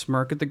seemed to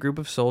smirk at the group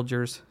of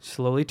soldiers,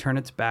 slowly turn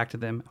its back to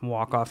them, and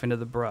walk off into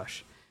the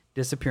brush,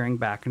 disappearing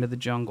back into the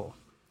jungle.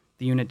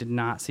 The unit did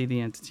not see the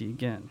entity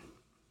again.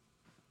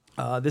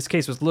 This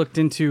case was looked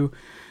into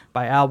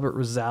by Albert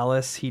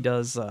Rosales. He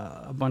does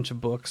a bunch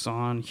of books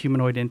on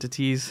humanoid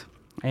entities,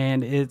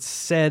 and it's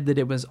said that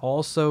it was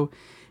also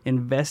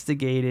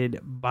investigated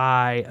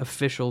by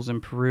officials in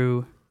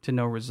Peru to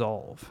no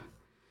resolve.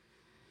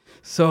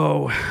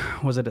 So,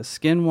 was it a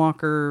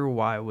skinwalker?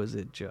 Why was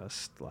it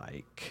just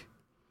like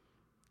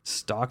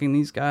stalking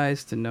these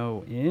guys to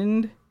no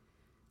end?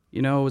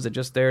 You know, was it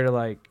just there to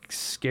like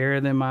scare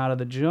them out of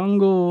the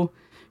jungle?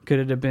 Could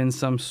it have been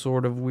some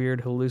sort of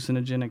weird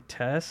hallucinogenic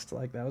test?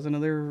 Like that was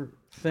another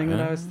thing that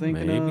I was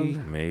thinking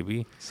of.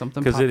 Maybe.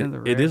 Something because popped in the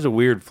rear. it is a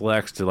weird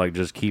flex to like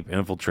just keep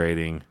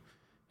infiltrating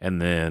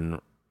and then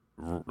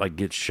like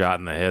get shot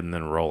in the head and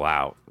then roll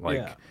out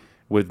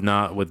with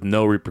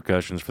no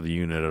repercussions for the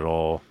unit at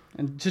all.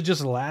 And to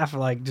just laugh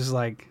just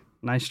like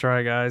nice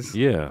try, guys.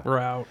 Yeah, we're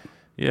out.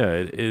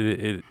 Yeah,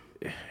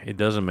 it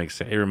doesn't make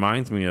sense. It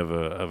reminds me of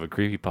a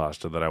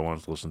creepypasta that I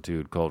once listened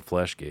to called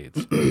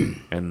Fleshgates.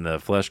 And the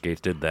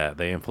Fleshgates did that.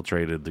 They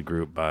infiltrated the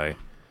group by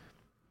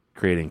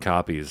creating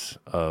copies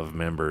of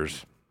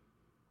members.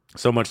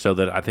 So much so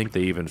that I think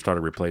they even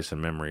started replacing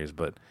memories.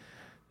 But,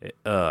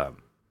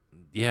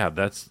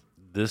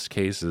 this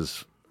case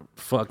is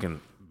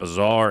fucking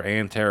bizarre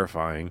and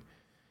terrifying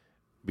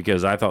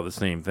because I thought the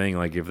same thing.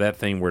 Like, if that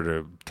thing were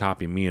to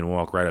copy me and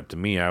walk right up to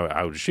me,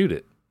 I would shoot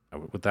it.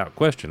 Without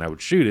question, I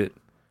would shoot it.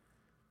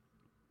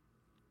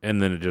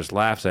 And then it just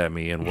laughs at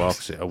me and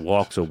walks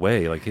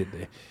away. Like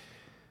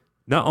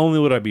not only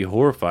would I be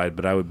horrified,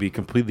 but I would be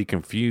completely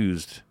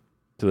confused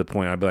to the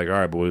point I'd be like, "All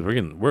right, boys,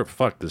 we're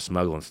fuck this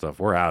smuggling stuff.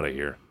 We're out of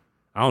here.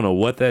 I don't know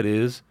what that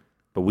is,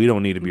 but we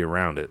don't need to be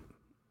around it."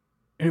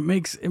 It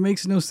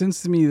makes no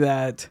sense to me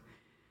that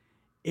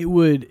it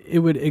would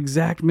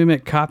exact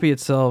mimic copy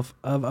itself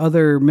of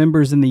other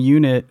members in the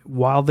unit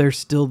while they're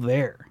still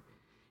there.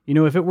 You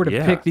know, if it were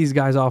to pick these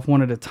guys off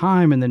one at a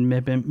time and then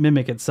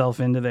mimic itself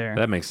into there.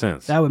 That makes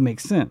sense. That would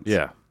make sense.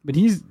 Yeah. But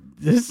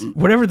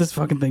whatever this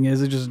fucking thing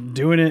is just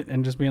doing it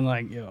and just being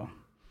like,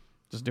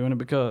 just doing it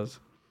because.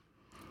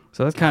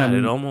 So that's kind of...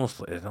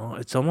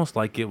 It's almost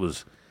like it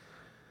was...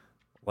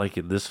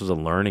 this was a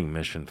learning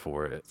mission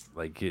for it.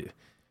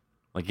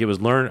 It was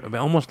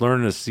almost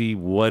learning to see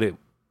what it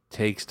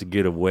takes to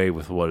get away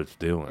with what it's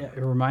doing. Yeah, it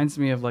reminds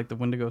me of like the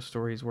Wendigo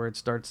stories where it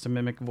starts to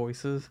mimic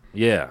voices.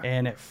 Yeah.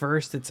 And at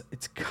first it's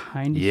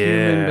kind of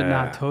human but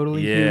not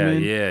totally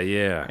human.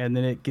 Yeah. And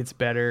then it gets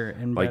better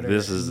and better. Like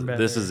this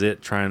is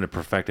it trying to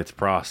perfect its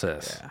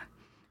process. Yeah.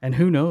 And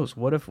who knows?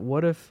 What if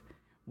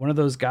one of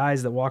those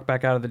guys that walk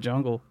back out of the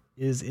jungle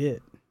is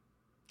it?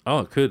 Oh,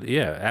 it could.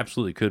 Yeah,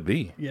 absolutely could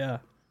be. Yeah.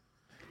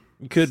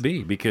 It could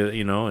be because,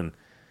 and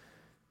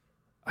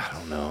I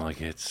don't know,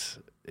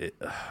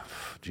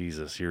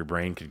 Jesus, your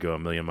brain could go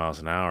 1,000,000 miles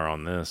an hour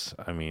on this.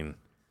 I mean,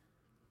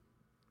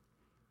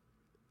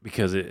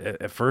 because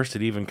at first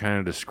it even kind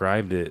of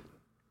described it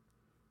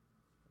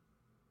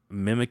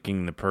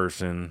mimicking the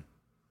person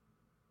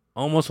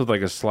almost with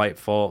like a slight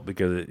fault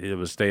because it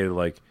was stated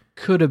like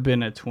could have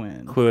been a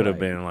twin. Could have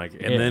been like,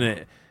 and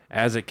then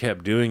as it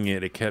kept doing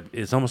it,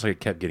 it's almost like it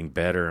kept getting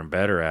better and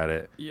better at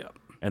it. Yep.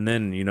 And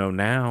then,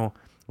 now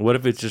what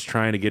if it's just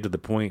trying to get to the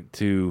point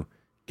to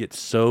get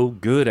so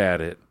good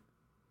at it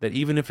that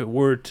even if it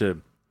were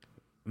to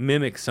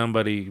mimic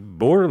somebody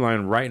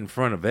borderline right in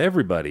front of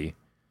everybody,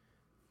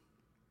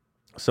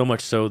 So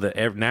much so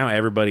that now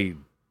everybody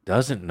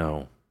doesn't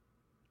know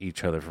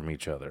each other from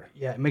each other.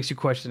 Yeah, it makes you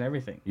question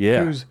everything.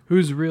 Yeah.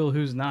 Who's real,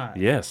 who's not.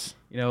 Yes.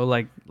 You know,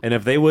 like, And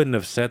if they wouldn't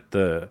have set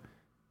the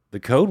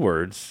code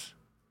words,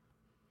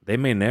 they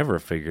may never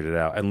have figured it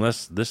out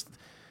unless this,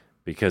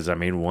 because I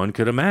mean, one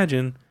could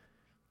imagine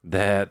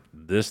that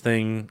this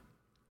thing.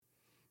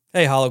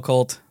 hey, Hollow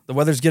Cult, the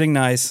weather's getting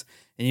nice,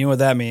 and you know what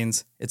that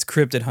means? It's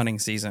cryptid hunting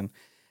season.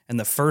 And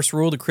the first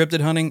rule to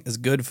cryptid hunting is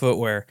good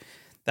footwear.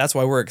 That's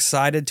why we're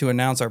excited to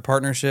announce our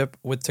partnership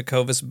with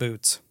Tecovas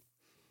Boots.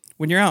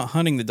 When you're out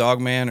hunting the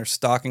Dogman or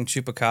stalking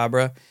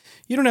Chupacabra,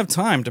 you don't have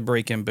time to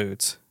break in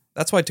boots.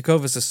 That's why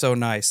Tecovas is so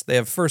nice. They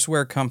have first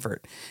wear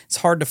comfort. It's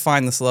hard to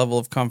find this level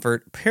of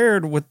comfort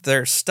paired with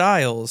their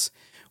styles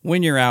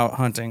when you're out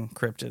hunting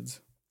cryptids.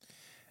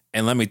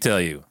 And let me tell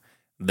you,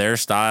 their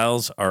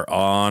styles are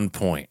on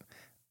point.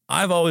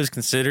 I've always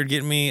considered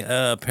getting me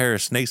a pair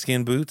of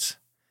snakeskin boots,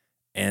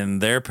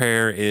 and their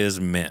pair is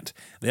mint.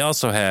 They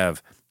also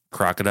have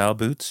crocodile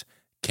boots,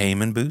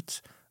 caiman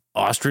boots,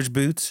 ostrich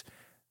boots,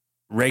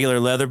 regular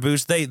leather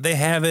boots. They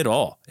have it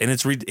all, and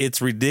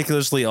it's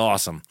ridiculously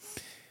awesome.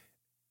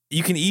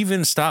 You can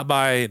even stop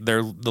by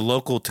the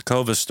local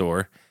Tecovas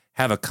store,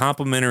 have a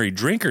complimentary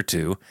drink or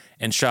two,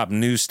 and shop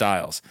new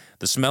styles.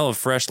 The smell of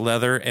fresh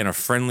leather and a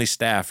friendly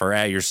staff are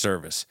at your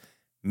service.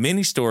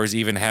 Many stores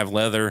even have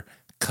leather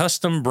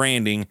custom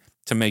branding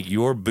to make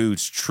your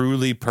boots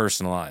truly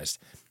personalized.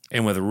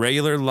 And with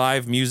regular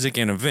live music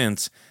and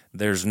events,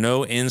 there's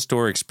no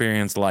in-store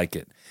experience like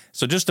it.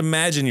 So just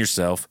imagine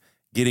yourself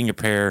getting a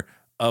pair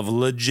of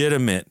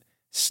legitimate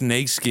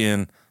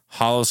snakeskin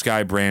Hollow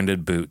Sky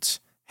branded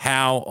boots.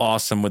 How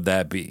awesome would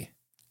that be?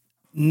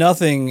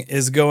 Nothing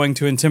is going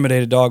to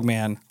intimidate a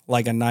dogman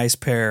like a nice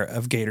pair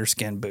of gator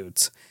skin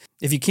boots.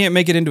 If you can't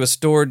make it into a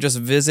store, just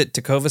visit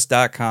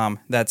tecovas.com.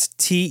 That's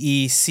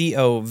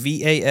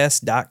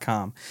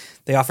TECOVAS.com.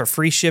 They offer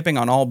free shipping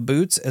on all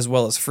boots as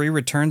well as free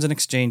returns and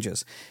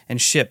exchanges and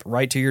ship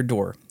right to your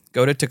door.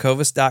 Go to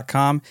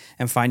tecovas.com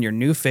and find your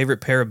new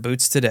favorite pair of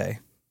boots today.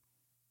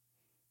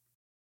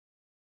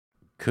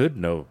 Could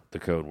know the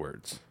code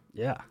words.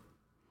 Yeah.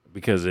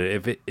 Because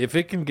if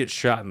it can get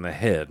shot in the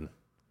head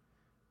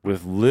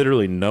with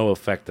literally no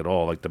effect at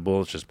all, like the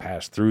bullets just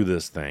pass through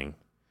this thing,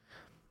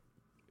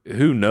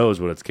 who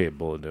knows what it's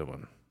capable of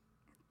doing?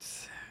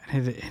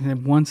 And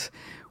then once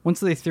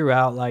they threw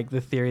out like the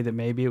theory that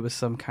maybe it was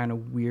some kind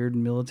of weird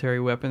military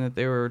weapon that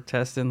they were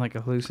testing, like a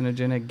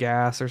hallucinogenic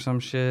gas or some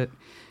shit,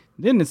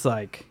 then it's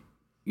like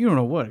you don't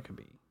know what it could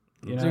be.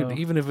 You know? Dude,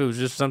 even if it was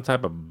just some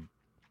type of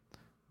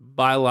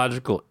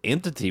biological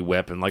entity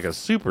weapon, like a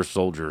super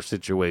soldier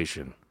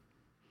situation,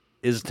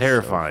 is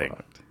terrifying.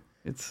 So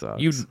it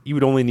sucks. You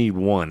would only need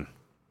one.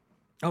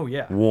 Oh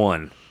yeah.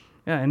 One.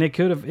 Yeah, and it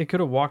could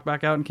have walked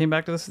back out and came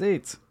back to the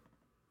States.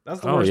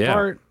 That's the worst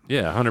part.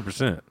 Yeah,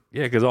 100%.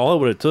 Yeah, because all it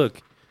would have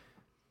took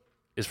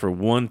is for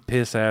one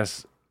piss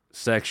ass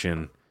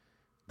section.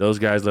 Those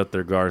guys let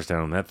their guards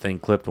down. That thing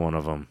clipped one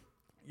of them.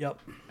 Yep.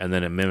 And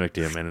then it mimicked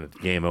him, and it's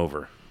game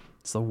over.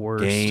 It's the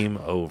worst. Game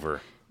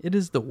over. It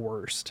is the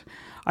worst.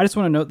 I just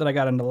want to note that I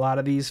got into a lot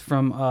of these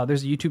from,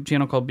 there's a YouTube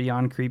channel called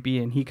Beyond Creepy,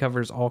 and he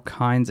covers all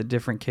kinds of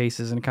different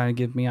cases and kind of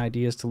gives me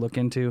ideas to look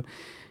into.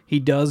 He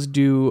does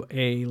do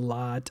a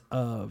lot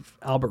of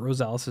Albert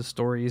Rosales'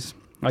 stories.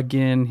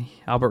 Again,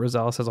 Albert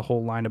Rosales has a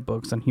whole line of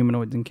books on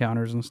humanoid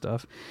encounters and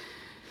stuff.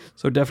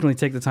 So definitely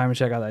take the time to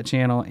check out that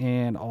channel,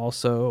 and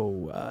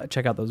also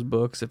check out those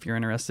books if you're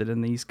interested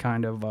in these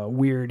kind of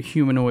weird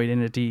humanoid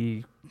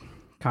entity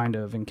kind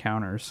of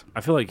encounters.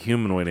 I feel like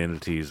humanoid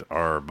entities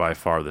are by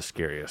far the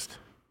scariest.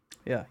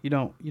 Yeah, you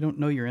don't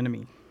know your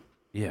enemy.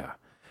 Yeah.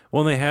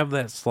 Well, they have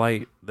that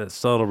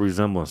subtle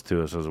resemblance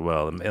to us as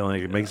well.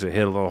 It makes it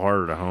hit a little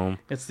harder to home.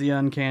 It's the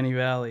uncanny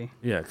valley.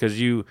 Yeah,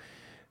 because you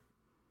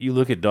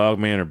look at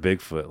Dogman or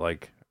Bigfoot,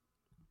 like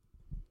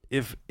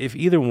if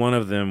either one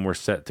of them were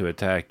set to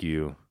attack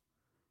you,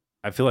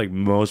 I feel like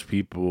most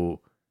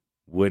people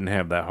wouldn't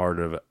have that hard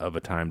of a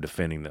time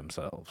defending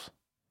themselves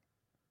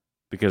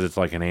because it's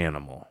like an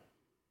animal.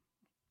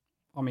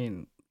 I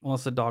mean,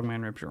 unless the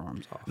Dogman rips your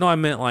arms off. No, I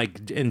meant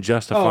like in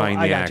justifying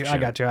the action. I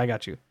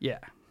got you. Yeah.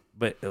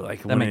 But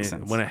like that makes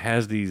sense. When it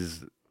has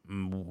these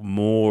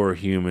more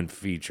human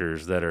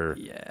features that are,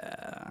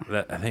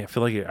 that I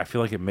feel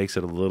like it makes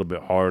it a little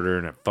bit harder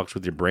and it fucks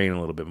with your brain a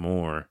little bit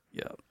more.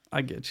 Yeah,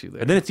 I get you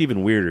there. And then it's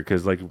even weirder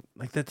because like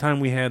that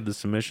time we had the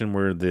submission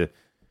where it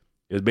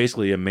was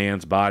basically a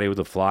man's body with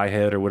a fly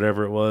head or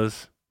whatever it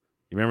was.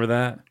 You remember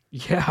that?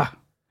 Yeah.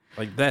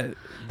 Like that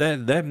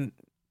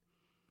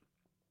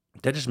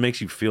just makes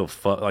you feel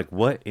like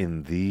what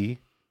in the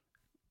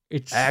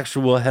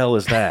actual hell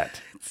is that?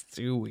 It's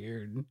too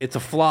weird. It's a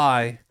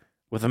fly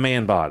with a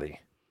man body.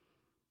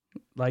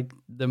 Like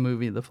the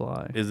movie The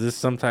Fly. Is this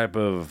some type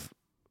of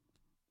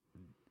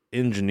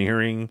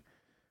engineering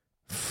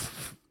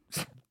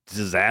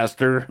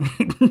disaster?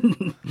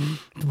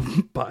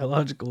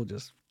 Biological,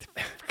 just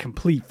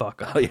complete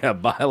fuck up. Oh yeah,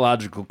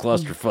 biological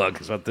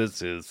clusterfuck is what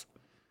this is.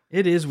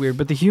 It is weird,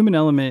 but the human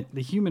element,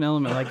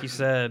 like you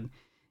said,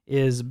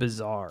 is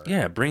bizarre.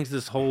 Yeah, it brings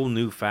this whole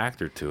new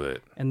factor to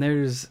it. And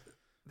there's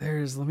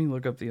let me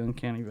look up the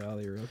uncanny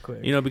valley real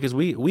quick. You know, because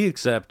we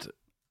accept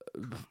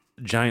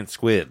giant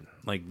squid,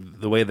 like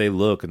the way they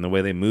look and the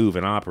way they move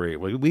and operate.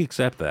 We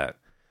accept that.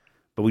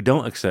 But we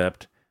don't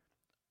accept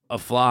a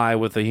fly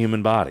with a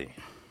human body.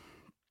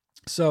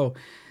 So,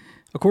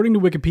 according to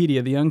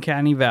Wikipedia, the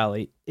uncanny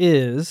valley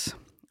is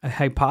a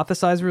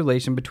hypothesized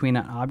relation between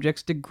an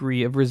object's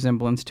degree of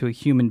resemblance to a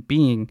human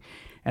being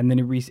and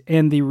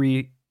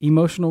the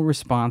emotional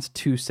response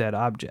to said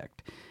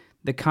object.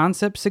 The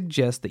concept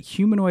suggests that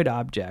humanoid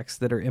objects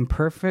that are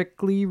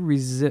imperfectly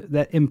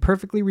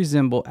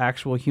resemble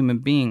actual human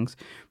beings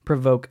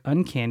provoke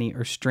uncanny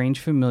or strange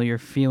familiar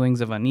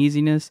feelings of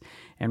uneasiness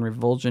and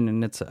revulsion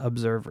in its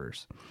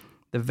observers.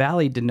 The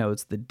valley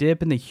denotes the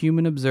dip in the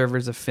human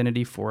observer's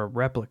affinity for a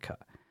replica,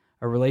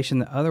 a relation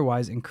that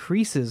otherwise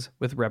increases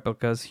with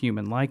replica's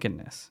human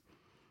likeness.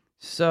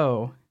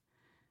 So,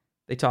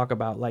 they talk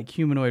about like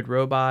humanoid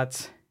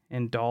robots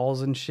and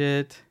dolls and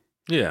shit.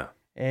 Yeah.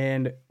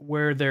 And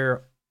where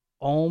they're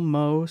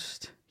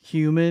almost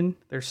human,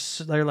 they're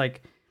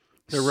like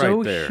They're so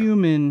right there.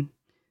 human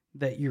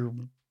that you're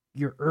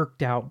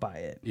irked out by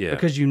it. Yeah.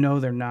 Because you know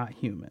they're not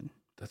human.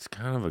 That's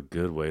kind of a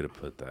good way to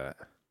put that.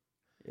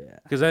 Yeah.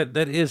 Because that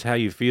is how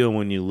you feel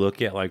when you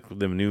look at like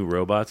them new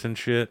robots and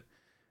shit.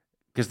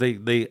 Because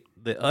they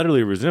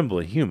utterly resemble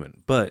a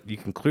human, but you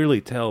can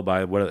clearly tell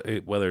by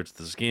whether it's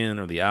the skin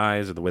or the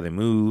eyes or the way they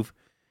move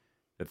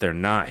that they're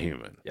not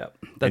human. Yep.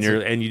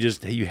 And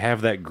you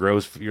have that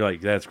gross. You're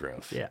like, that's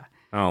gross. Yeah.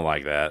 I don't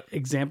like that.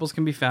 Examples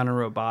can be found in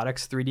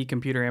robotics, 3D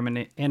computer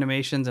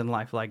animations, and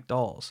lifelike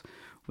dolls.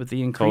 With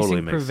the increasing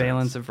Totally makes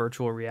prevalence sense. of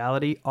virtual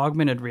reality,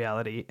 augmented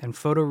reality, and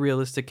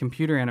photorealistic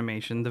computer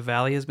animation, the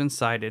valley has been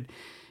cited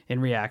in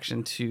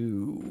reaction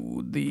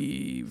to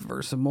the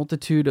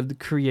verisimilitude of the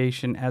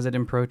creation as it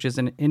approaches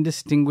an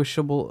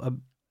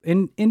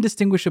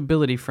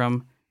indistinguishability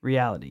from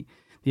reality.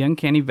 The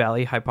uncanny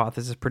valley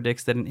hypothesis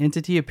predicts that an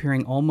entity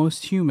appearing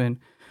almost human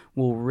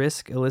will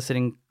risk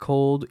eliciting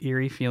cold,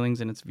 eerie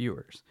feelings in its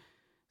viewers.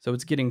 So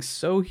it's getting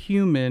so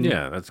human.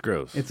 Yeah, that's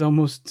gross. It's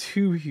almost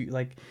too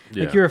like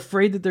Yeah. you're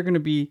afraid that they're going to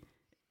be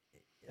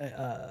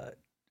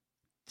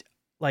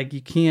like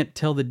you can't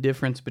tell the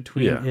difference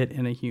between it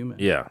and a human.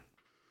 Yeah.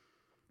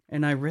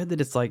 And I read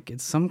that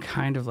it's some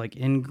kind of like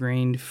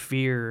ingrained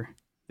fear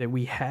that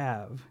we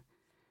have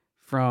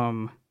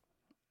from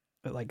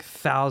like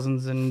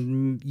thousands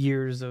and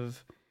years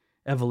of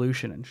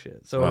evolution and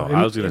shit. So Well,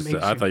 I was gonna say,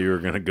 I thought you were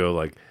gonna go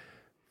like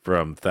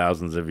from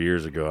thousands of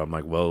years ago. I'm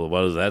like, well,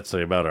 what does that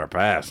say about our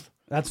past?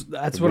 That's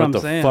what I'm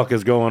saying. What the fuck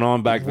is going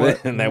on back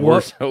then that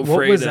we're so afraid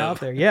what was of? out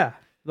there? Yeah,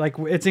 like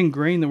it's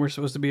ingrained that we're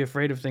supposed to be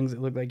afraid of things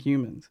that look like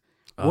humans.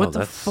 Oh, what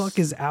the fuck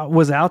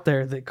was out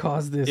there that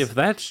caused this? If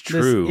that's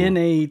this true,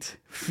 innate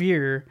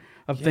fear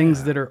of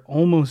things that are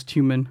almost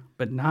human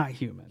but not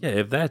human. yeah,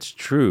 if that's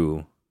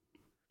true,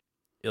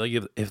 like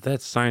if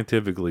that's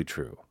scientifically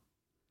true,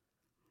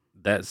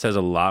 that says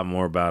a lot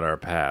more about our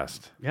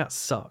past. Yeah, it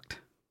sucked.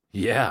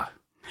 Yeah,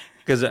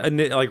 because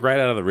like right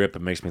out of the rip,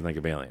 it makes me think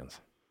of aliens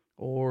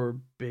Or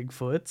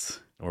Bigfoots.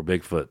 or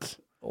Bigfoots,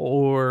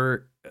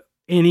 Or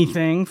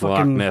anything. Loch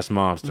Fucking Ness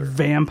monster.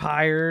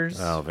 vampires.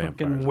 Oh, Fucking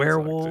vampires,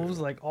 werewolves.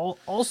 that Like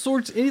all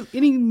sorts.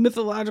 Any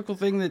mythological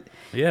thing that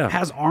Yeah,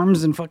 has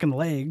arms and fucking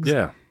legs.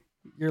 yeah.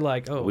 You're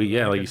like, oh. Like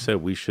okay, you said,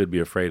 we should be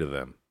afraid of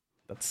them.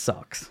 that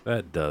sucks.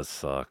 That does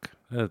suck.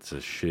 That's a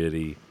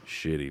shitty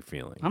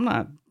feeling. I'm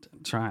not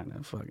trying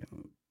to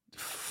fucking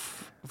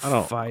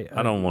fight.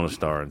 I don't want to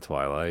star in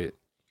Twilight.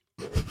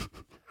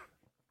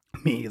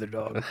 Me either,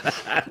 dog.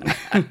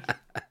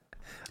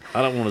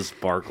 I don't want to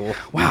sparkle.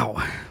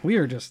 Wow.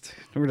 We're just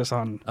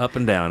on Up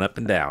and down, up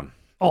and down.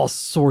 all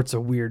sorts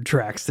of weird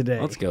tracks today.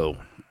 Let's go.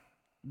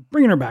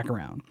 Bringing her back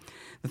around.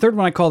 The third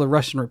one I call the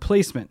Russian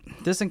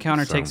replacement. This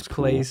encounter Sounds takes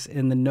place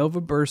in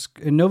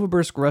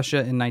Novosibirsk, Russia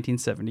in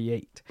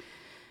 1978.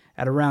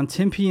 At around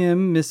 10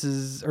 p.m., Miss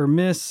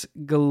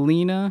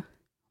Galina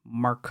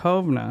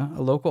Markovna,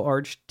 a local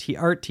art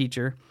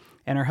teacher,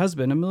 and her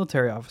husband, a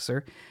military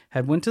officer,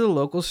 had went to the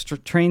local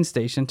train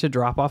station to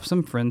drop off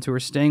some friends who were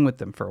staying with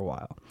them for a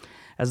while.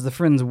 As the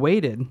friends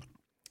waited,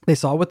 they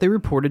saw what they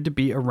reported to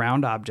be a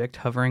round object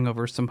hovering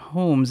over some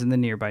homes in the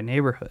nearby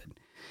neighborhood.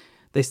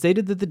 They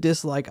stated that the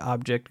disc-like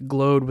object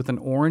glowed with an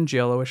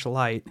orange-yellowish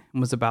light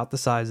and was about the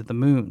size of the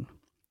moon.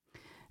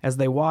 As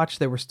they watched,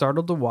 they were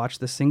startled to watch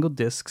the single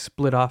disc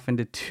split off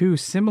into two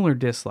similar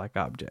disc-like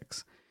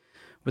objects,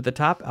 with the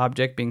top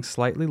object being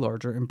slightly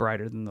larger and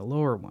brighter than the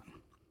lower one.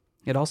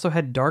 It also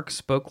had dark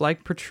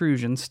spoke-like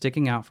protrusions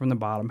sticking out from the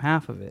bottom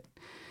half of it.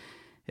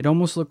 It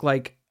almost looked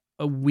like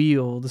a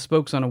wheel, the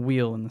spokes on a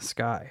wheel in the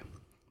sky.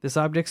 This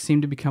object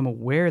seemed to become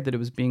aware that it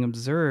was being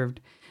observed,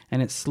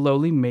 and it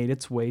slowly made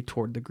its way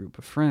toward the group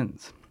of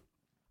friends.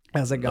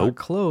 As it got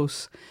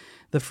close,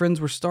 the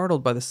friends were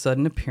startled by the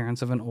sudden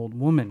appearance of an old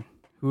woman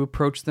who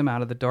approached them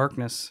out of the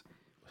darkness.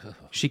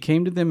 She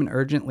came to them and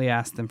urgently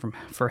asked them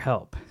for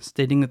help,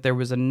 stating that there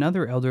was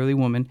another elderly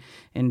woman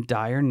in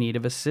dire need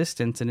of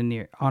assistance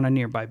on a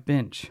nearby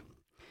bench.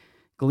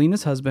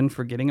 Galina's husband,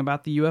 forgetting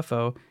about the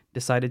UFO,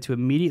 decided to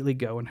immediately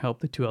go and help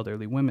the two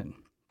elderly women.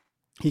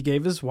 He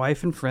gave his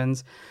wife and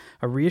friends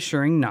a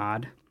reassuring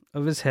nod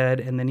of his head,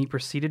 and then he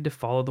proceeded to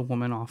follow the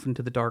woman off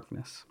into the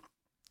darkness.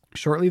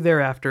 Shortly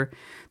thereafter,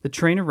 the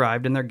train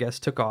arrived and their guests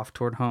took off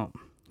toward home.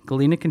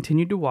 Galina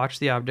continued to watch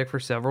the object for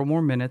several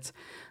more minutes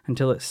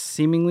until it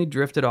seemingly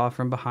drifted off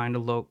from behind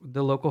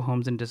the local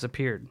homes and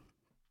disappeared.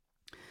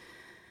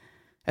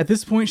 At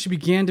this point, she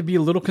began to be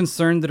a little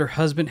concerned that her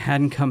husband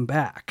hadn't come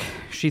back.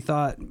 She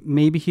thought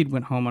maybe he'd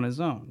went home on his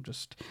own,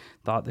 just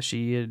thought that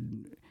she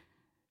had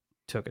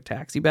took a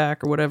taxi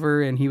back or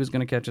whatever, and he was going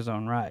to catch his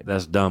own ride.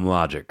 That's dumb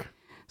logic.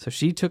 So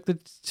she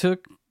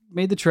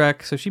made the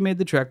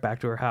trek back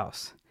to her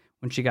house.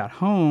 When she got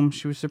home,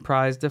 she was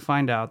surprised to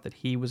find out that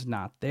he was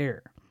not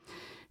there.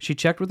 She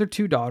checked with her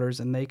two daughters,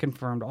 and they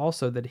confirmed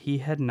also that he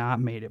had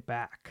not made it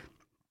back.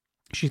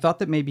 She thought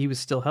that maybe he was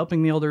still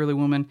helping the elderly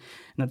woman,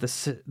 and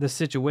that the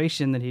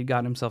situation that he'd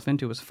gotten himself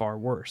into was far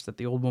worse, that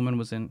the old woman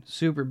was in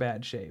super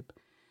bad shape,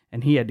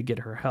 and he had to get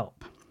her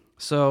help.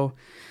 So,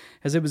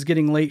 as it was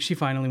getting late, she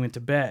finally went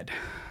to bed.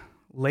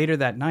 Later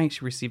that night,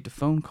 she received a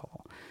phone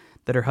call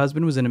that her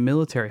husband was in a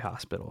military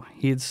hospital.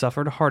 He had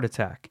suffered a heart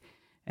attack,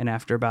 and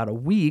after about a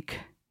week,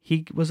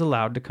 he was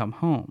allowed to come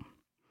home.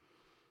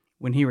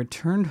 When he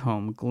returned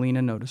home,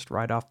 Galina noticed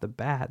right off the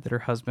bat that her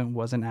husband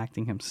wasn't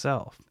acting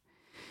himself.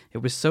 It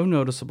was so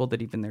noticeable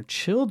that even their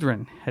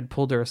children had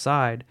pulled her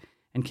aside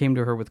and came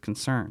to her with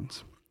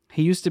concerns.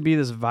 He used to be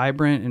this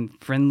vibrant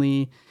and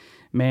friendly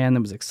man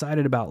that was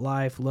excited about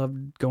life,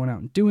 loved going out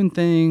and doing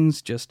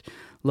things, just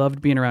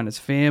loved being around his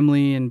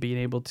family and being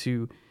able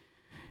to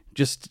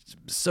just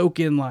soak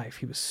in life.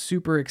 He was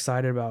super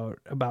excited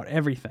about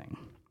everything.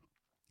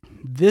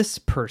 This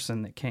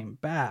person that came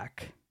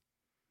back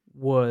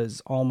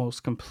was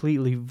almost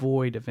completely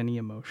void of any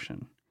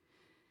emotion.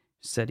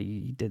 Said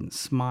he didn't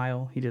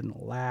smile, he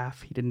didn't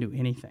laugh, he didn't do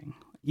anything.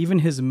 Even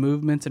his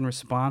movements and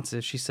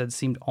responses, she said,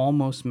 seemed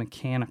almost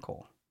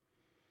mechanical.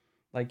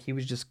 Like he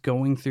was just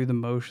going through the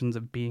motions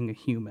of being a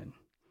human.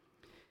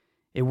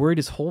 It worried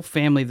his whole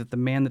family that the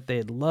man that they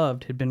had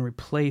loved had been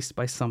replaced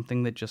by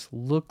something that just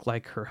looked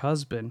like her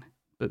husband,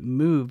 but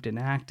moved and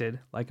acted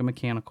like a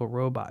mechanical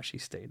robot, she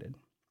stated.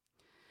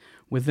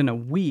 Within a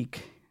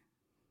week,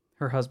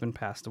 her husband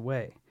passed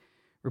away,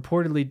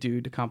 reportedly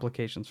due to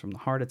complications from the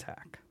heart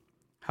attack.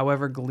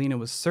 However, Galina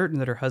was certain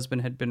that her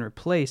husband had been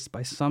replaced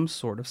by some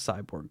sort of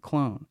cyborg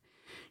clone.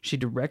 She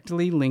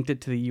directly linked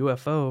it to the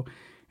UFO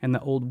and the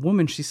old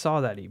woman she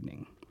saw that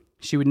evening.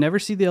 She would never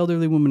see the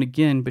elderly woman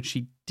again, but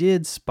she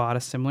did spot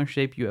a similar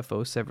shaped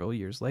UFO several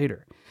years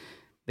later.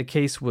 The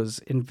case was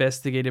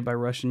investigated by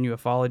Russian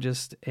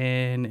ufologist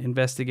and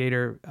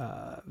investigator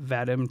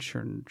Vadim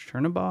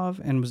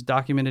Chernobov and was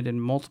documented in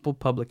multiple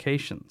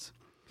publications.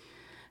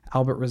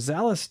 Albert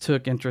Rosales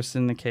took interest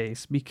in the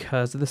case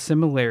because of the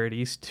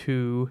similarities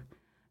to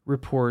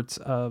reports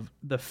of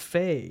the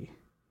Fae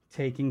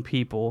taking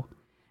people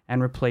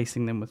and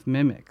replacing them with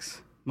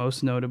mimics,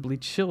 most notably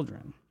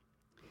children.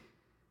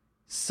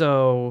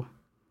 So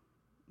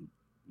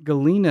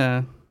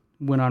Galina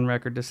went on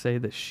record to say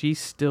that she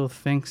still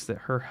thinks that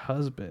her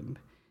husband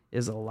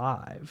is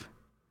alive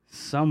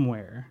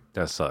somewhere.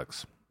 That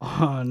sucks.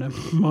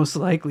 Most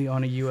likely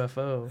on a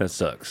UFO. That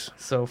sucks.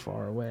 So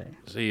far away.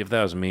 See, if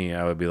that was me,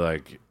 I would be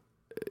like,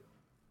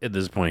 at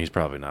this point, he's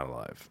probably not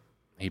alive.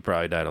 He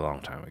probably died a long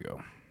time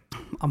ago.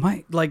 I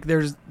might, like,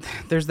 there's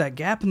that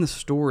gap in the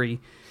story.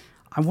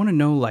 I want to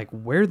know, like,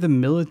 where the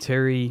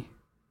military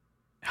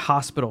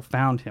hospital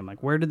found him.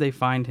 Like, where did they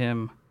find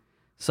him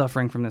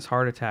suffering from this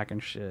heart attack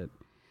and shit?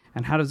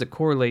 And how does it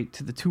correlate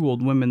to the two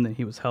old women that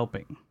he was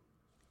helping?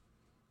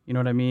 You know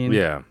what I mean?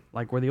 Yeah.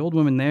 Like, were the old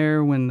women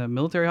there when the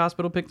military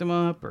hospital picked him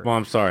up? Or? Well,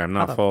 I'm sorry. I'm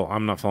not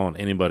following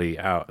anybody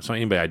out. So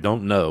anybody I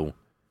don't know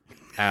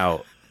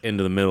out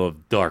into the middle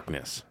of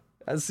darkness.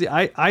 See,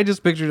 I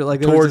just pictured it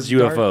like towards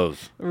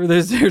UFOs.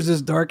 There's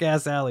this dark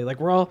ass alley. Like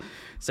we're all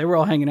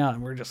hanging out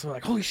and we're just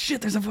like, holy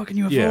shit, there's a fucking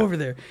UFO over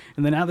there.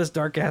 And then out this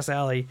dark ass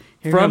alley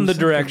from the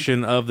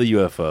direction of the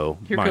UFO,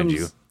 mind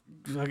you.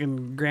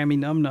 Fucking Grammy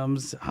Num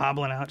Nums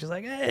hobbling out, just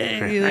like,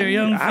 hey there,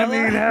 young fella.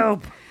 I need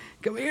help.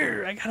 Come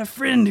here. I got a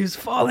friend who's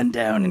fallen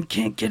down and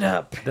can't get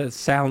up. That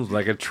sounds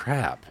like a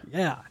trap.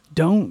 Yeah,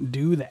 don't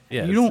do that.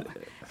 Yes. You don't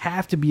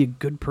have to be a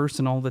good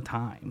person all the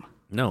time.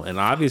 No, and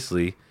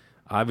obviously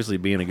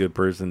being a good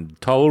person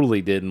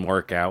totally didn't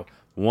work out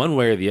one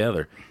way or the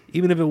other.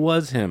 Even if it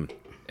was him,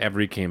 after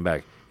he came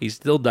back, he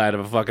still died of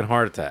a fucking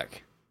heart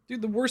attack.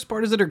 Dude, the worst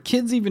part is that her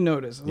kids even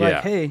notice.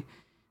 Like, hey,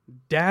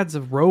 dad's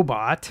a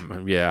robot.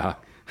 Yeah.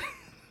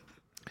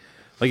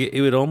 Like,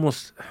 it would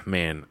almost,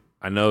 man,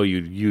 I know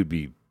you'd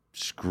be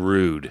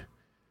screwed,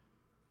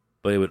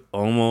 but it would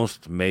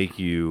almost make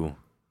you,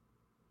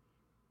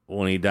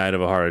 when he died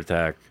of a heart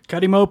attack,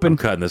 cut him open. I'm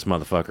cutting this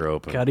motherfucker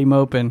open. Cut him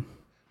open.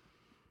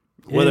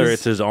 Whether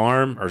it's his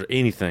arm or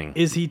anything.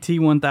 Is he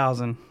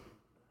T-1000?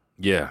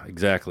 Yeah,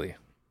 exactly.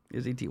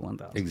 His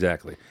ET-1000.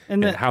 Exactly.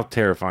 And And how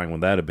terrifying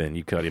would that have been?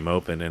 You cut him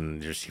open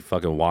and just see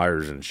fucking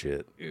wires and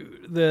shit.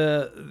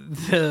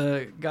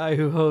 The guy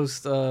who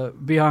hosts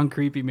Beyond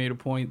Creepy made a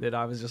point that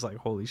I was just like,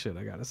 holy shit,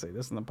 I gotta say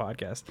this in the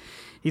podcast.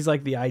 He's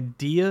like, the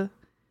idea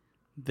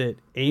that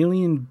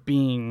alien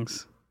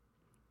beings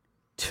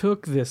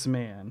took this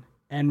man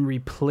and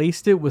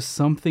replaced it with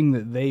something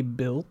that they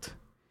built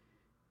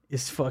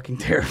is fucking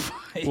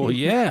terrifying. Well,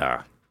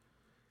 yeah.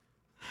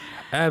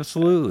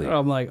 Absolutely.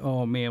 I'm like,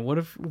 oh man, what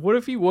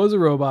if he was a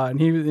robot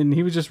and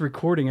he was just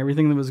recording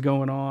everything that was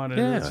going on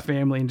and his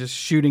family and just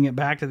shooting it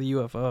back to the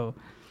UFO?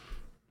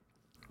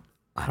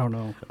 I don't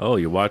know. Oh,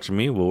 you're watching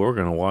me? Well, we're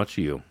gonna watch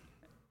you.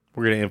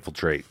 We're gonna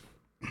infiltrate.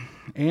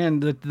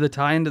 And the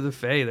tie into the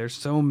Fae. There's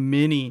so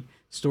many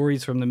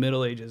stories from the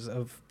Middle Ages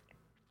of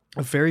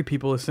fairy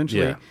people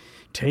essentially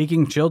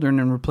taking children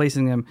and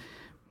replacing them.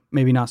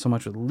 Maybe not so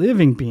much with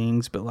living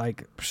beings, but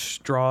like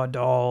straw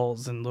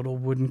dolls and little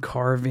wooden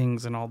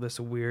carvings and all this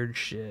weird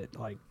shit.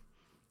 Like,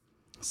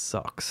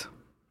 sucks.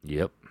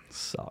 Yep.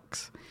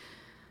 Sucks.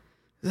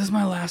 This is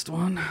my last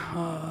one.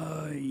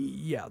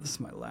 Yeah, this is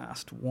my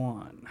last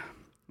one.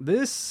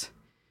 This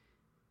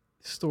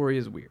story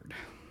is weird.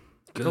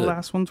 Good. The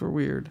last ones were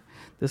weird.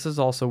 This is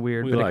also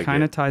weird, We but like it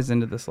kind of it. ties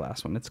into this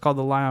last one. It's called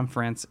the Lyon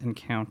France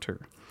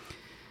Encounter.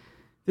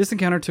 This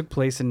encounter took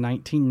place in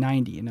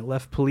 1990, and it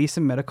left police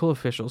and medical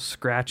officials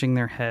scratching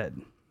their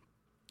head.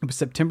 It was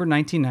September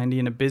 1990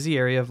 in a busy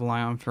area of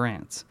Lyon,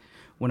 France,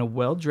 when a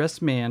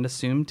well-dressed man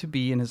assumed to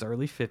be in his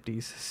early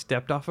 50s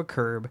stepped off a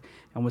curb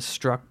and was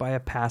struck by a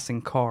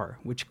passing car,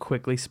 which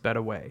quickly sped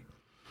away.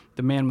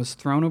 The man was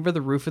thrown over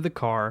the roof of the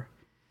car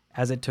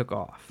as it took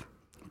off.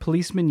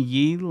 Policeman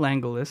Yi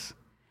Langelis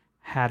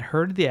had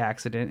heard the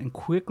accident and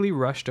quickly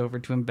rushed over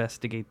to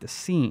investigate the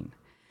scene.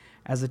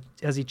 As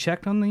he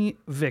checked on the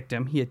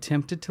victim, he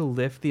attempted to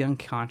lift the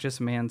unconscious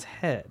man's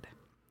head.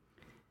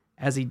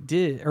 As he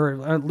did,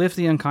 or lift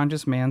the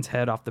unconscious man's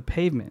head off the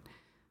pavement,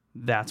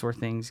 that's where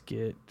things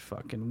get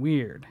fucking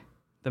weird.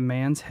 The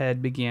man's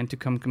head began to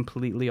come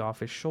completely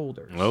off his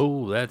shoulders.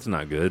 Oh, that's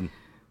not good.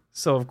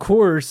 So, of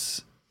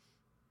course,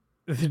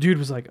 the dude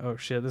was like, oh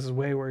shit, this is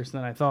way worse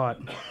than I thought.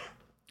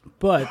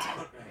 But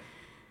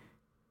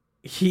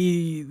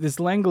this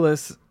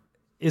Langelis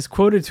is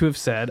quoted to have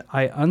said,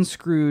 I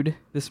unscrewed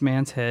this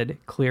man's head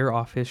clear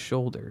off his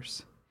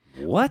shoulders.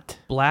 What?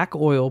 Black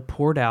oil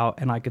poured out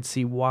and I could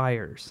see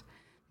wires.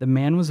 The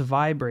man was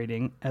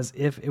vibrating as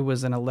if it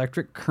was an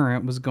electric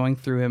current was going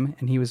through him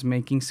and he was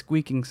making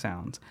squeaking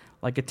sounds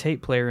like a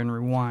tape player in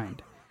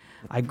Rewind.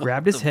 I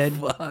grabbed his head.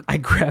 fuck? I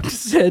grabbed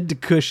his head to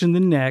cushion the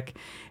neck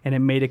and it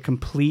made a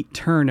complete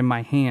turn in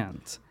my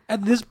hands.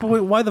 At this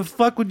point, why the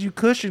fuck would you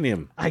cushion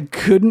him? I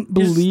couldn't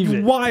believe Just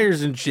it.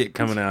 wires and shit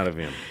coming out of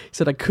him. He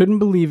said, I couldn't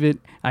believe it.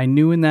 I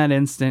knew in that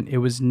instant it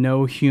was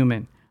no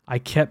human. I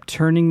kept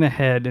turning the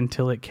head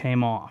until it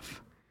came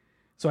off.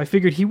 So I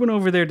figured he went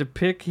over there to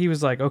pick. He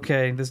was like,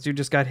 okay, this dude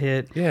just got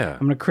hit. Yeah. I'm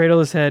going to cradle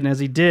his head. And as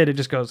he did, it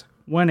just goes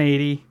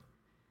 180.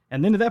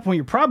 And then at that point,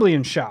 you're probably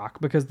in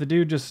shock because the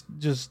dude just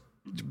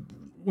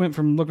went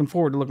from looking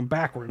forward to looking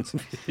backwards.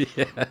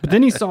 Yeah. But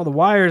then he saw the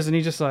wires and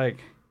he just like,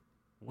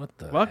 What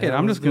the fuck it. hell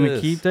I'm is just going to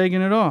this? keep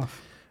taking it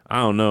off. I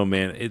don't know,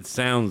 man. It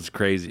sounds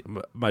crazy.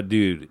 My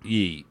dude,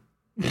 Yee.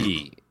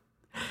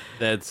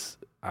 That's...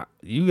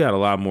 you got a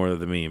lot more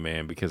than me,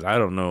 man, because I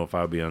don't know if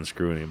I'd be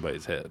unscrewing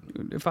anybody's head.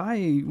 If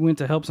I went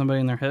to help somebody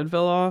and their head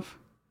fell off,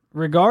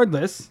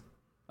 regardless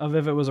of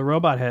if it was a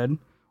robot head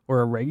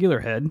or a regular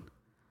head,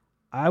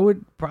 I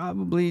would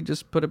probably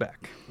just put it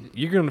back.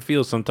 You're going to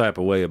feel some type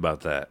of way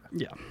about that.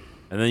 Yeah.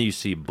 And then you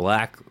see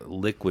black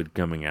liquid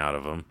coming out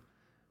of them,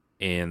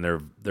 and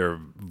they're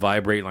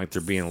vibrating like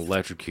they're being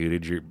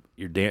electrocuted.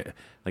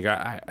 Like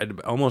I'd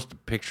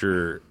almost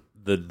picture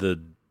the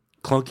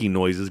clunky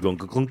noises going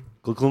clunk, clunk,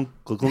 clunk,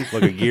 clunk, clunk,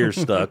 like a gear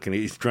stuck, and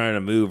he's trying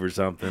to move or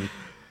something.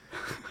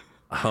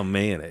 Oh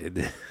man,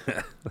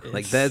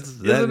 like that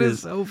Isn't it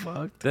is so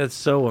fucked? that's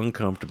so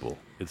uncomfortable.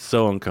 It's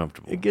so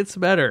uncomfortable. It gets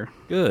better.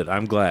 Good.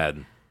 I'm glad.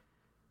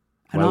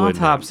 An Why wouldn't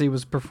it? autopsy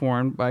was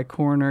performed by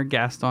coroner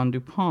Gaston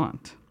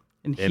Dupont.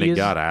 And it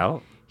got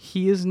out.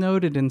 He is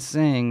noted in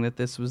saying that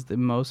this was the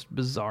most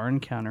bizarre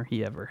encounter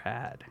he ever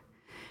had.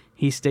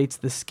 He states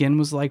the skin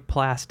was like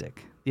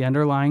plastic, the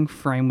underlying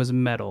frame was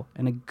metal,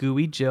 and a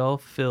gooey gel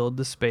filled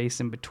the space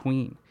in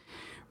between.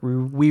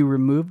 We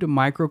removed a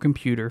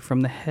microcomputer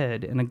from the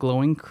head and a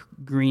glowing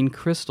green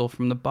crystal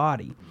from the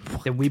body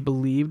that we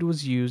believed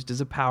was used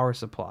as a power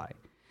supply.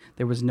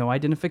 There was no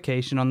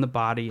identification on the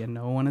body, and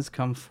no one has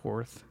come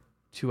forth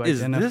to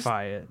Is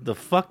identify this it. the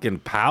fucking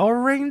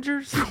Power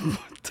Rangers?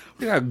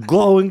 They got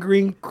glowing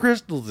green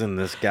crystals in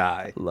this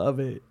guy. Love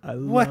it. I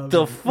love What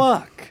the it.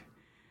 fuck?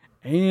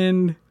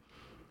 And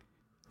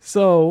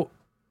so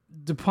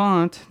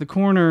DuPont, the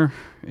coroner,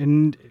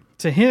 and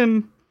to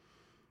him,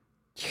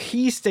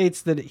 he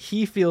states that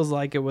he feels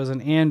like it was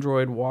an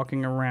android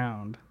walking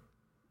around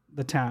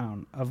the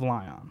town of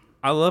Lyon.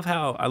 I love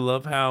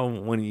how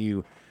when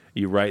you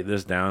write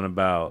this down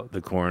about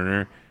the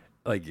coroner,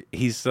 like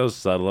he's so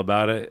subtle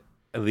about it.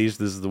 At least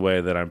this is the way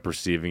that I'm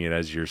perceiving it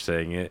as you're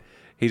saying it.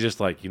 He's just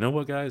like, you know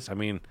what, guys? I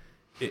mean,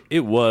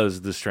 it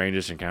was the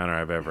strangest encounter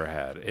I've ever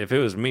had. If it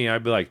was me,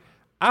 I'd be like,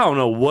 I don't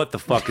know what the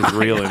fuck is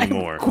real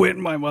anymore. I'm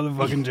quitting my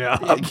motherfucking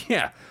job.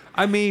 Yeah.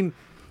 I mean,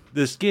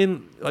 the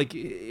skin, like,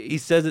 he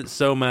says it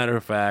so matter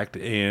of fact,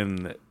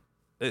 and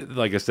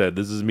like I said,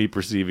 this is me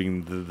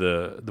perceiving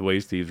the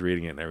way Steve's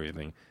reading it and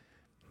everything.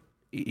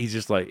 He's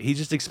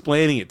just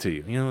explaining it to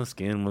you. You know, the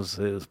skin was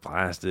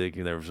plastic,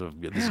 and there was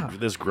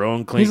this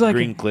growing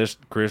green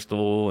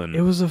crystal, and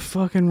it was a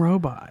fucking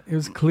robot. It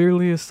was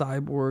clearly a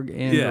cyborg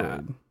android. Yeah.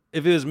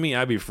 If it was me,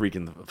 I'd be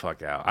freaking the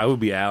fuck out. I would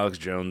be Alex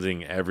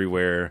Jonesing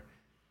everywhere,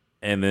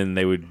 and then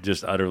they would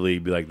just utterly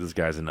be like, "This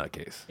guy's a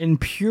nutcase." In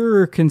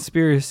pure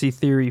conspiracy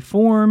theory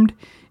formed,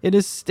 it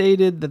is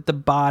stated that the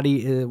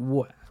body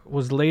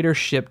was later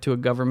shipped to a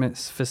government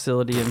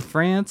facility in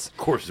France. Of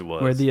course it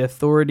was. Where the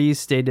authorities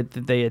stated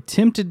that they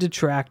attempted to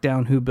track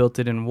down who built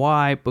it and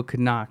why, but could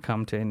not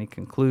come to any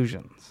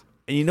conclusions.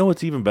 And you know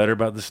what's even better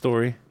about this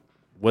story?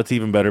 What's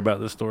even better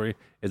about this story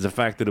is the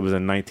fact that it was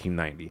in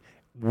 1990,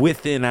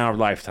 within our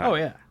lifetime. Oh,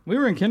 yeah. We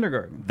were in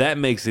kindergarten. That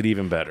makes it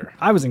even better.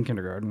 I was in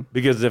kindergarten.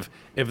 Because if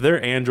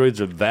their androids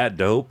are that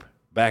dope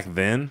back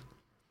then,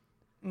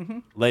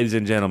 ladies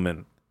and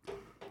gentlemen,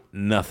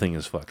 nothing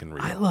is fucking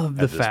real. I love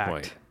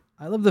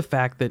the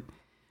fact that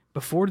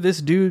before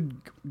this dude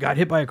got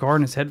hit by a car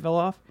and his head fell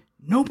off,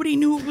 nobody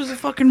knew it was a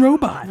fucking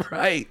robot.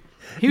 Right.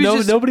 He was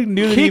just nobody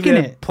knew that he kicking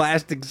had it.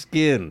 plastic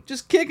skin.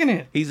 Just kicking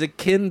it. He's a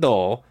Ken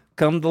doll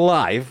come to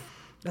life.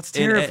 That's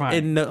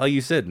terrifying. And like you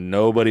said,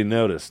 nobody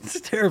noticed.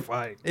 It's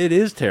terrifying. It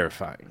is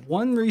terrifying.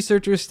 One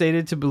researcher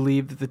stated to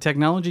believe that the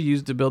technology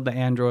used to build the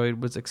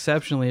android was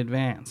exceptionally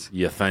advanced.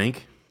 You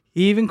think?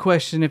 He even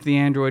questioned if the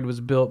android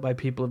was built by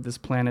people of this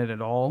planet at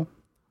all,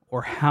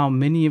 or how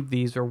many of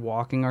these are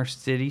walking our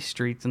city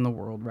streets in the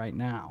world right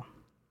now.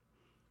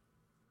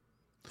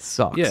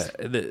 Sucks. Yeah,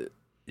 the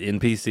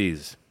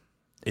NPCs.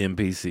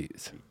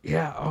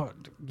 Yeah. Oh,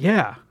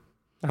 yeah.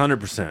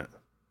 100%.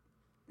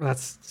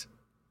 That's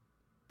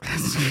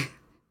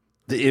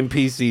The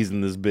NPCs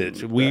in this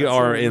bitch. We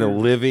are in a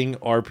living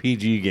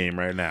RPG game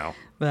right now.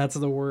 That's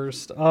the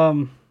worst.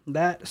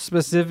 That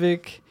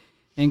specific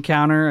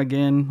encounter,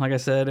 again, like I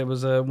said, it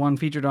was one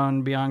featured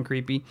on Beyond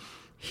Creepy.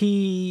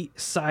 He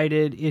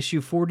cited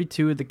issue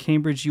 42 of the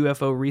Cambridge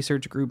UFO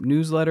Research Group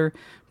newsletter,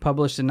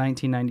 published in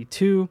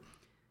 1992,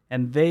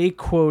 and they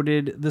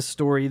quoted the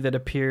story that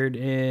appeared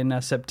in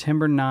a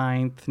September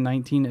 9th,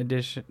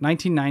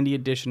 1990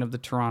 edition of the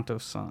Toronto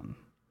Sun.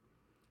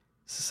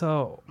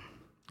 So,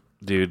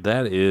 dude,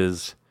 that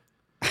is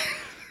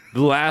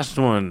the last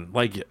one.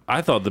 Like,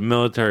 I thought the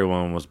military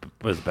one was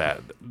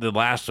bad. The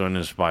last one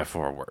is by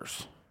far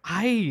worse.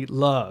 I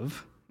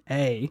love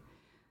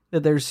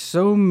that there's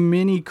so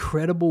many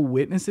credible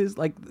witnesses.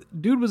 Like,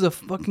 dude was a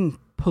fucking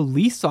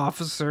police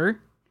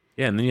officer.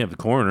 Yeah, and then you have the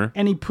coroner.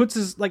 And he puts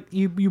his, like,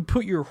 you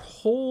put your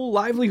whole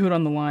livelihood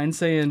on the line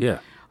saying, yeah,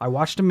 I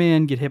watched a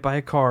man get hit by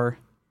a car.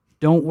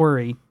 Don't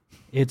worry.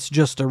 It's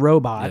just a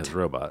robot. Yeah, it's a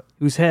robot.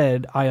 Whose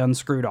head I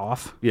unscrewed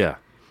off. Yeah.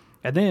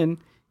 And then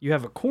you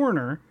have a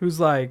coroner who's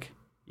like,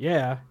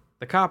 yeah,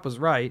 the cop was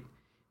right.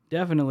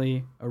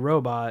 Definitely a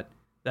robot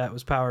that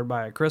was powered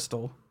by a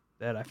crystal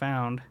that I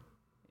found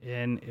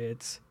in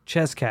its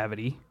chest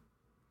cavity.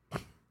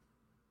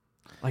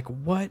 Like,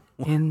 what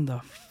in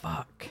the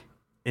fuck?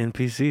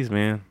 NPCs,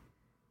 man.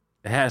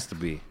 It has to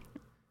be.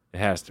 It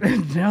has to be.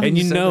 And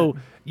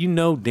you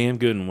know damn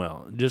good and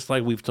well, just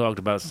like we've talked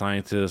about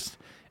scientists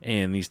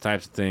and these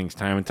types of things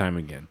time and time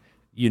again,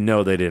 you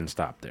know they didn't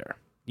stop there.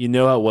 You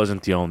know it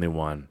wasn't the only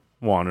one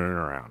wandering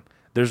around.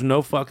 There's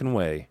no fucking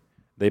way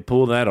they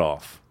pull that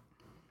off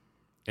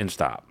and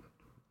stop.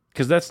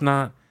 Because that's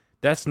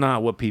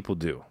not what people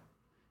do.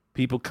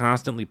 People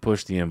constantly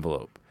push the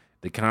envelope.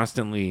 They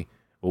constantly,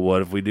 well,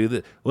 what if we do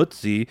this? Let's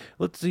see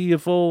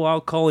if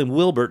I'll call him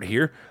Wilbert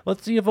here.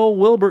 Let's see if old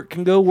Wilbert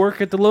can go work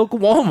at the local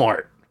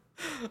Walmart.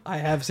 I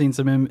have seen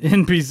some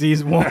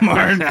NPCs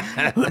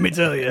Walmart. Let me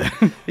tell you.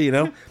 You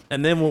know,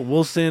 and then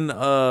we'll send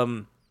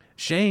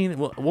Shane.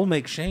 We'll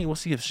make Shane. We'll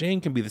see if Shane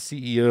can be the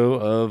CEO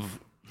of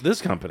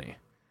this company.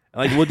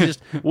 Like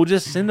we'll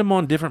just send him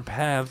on different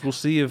paths. We'll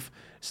see if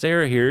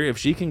Sarah here, if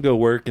she can go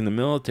work in the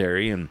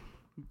military, and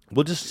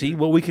we'll just see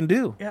what we can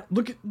do. Yeah,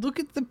 look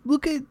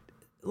at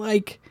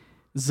like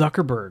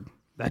Zuckerberg.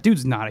 That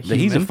dude's not a human.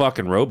 He's a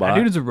fucking robot.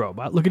 That dude is a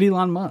robot. Look at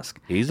Elon Musk.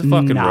 He's a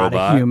fucking robot.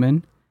 Not a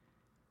human.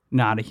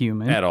 Not a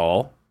human. At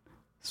all.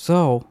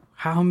 So,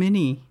 how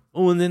many?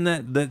 Oh, and then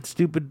that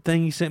stupid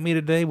thing you sent me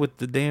today with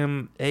the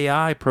damn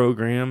AI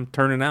program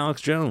turning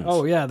Alex Jones.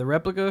 Oh, yeah, the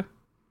replica.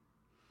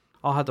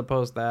 I'll have to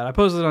post that. I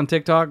posted it on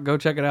TikTok. Go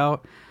check it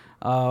out.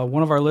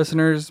 One of our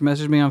listeners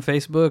messaged me on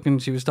Facebook, and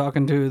she was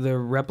talking to the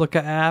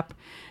Replica app,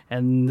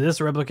 and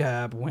this Replica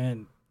app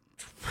went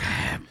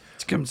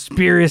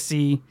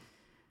conspiracy,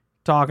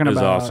 talking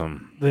about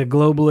awesome. The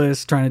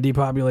globalists trying to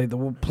depopulate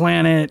the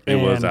planet. It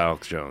was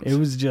Alex Jones. It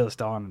was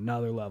just on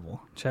another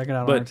level. Check it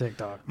out on our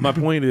TikTok. My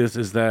point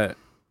is that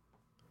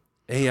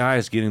AI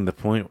is getting the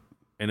point,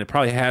 and it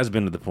probably has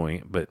been to the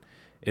point, but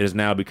it is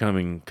now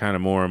becoming kind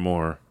of more and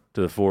more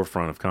to the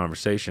forefront of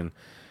conversation,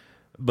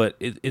 but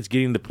it's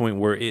getting to the point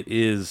where it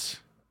is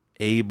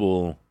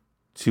able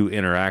to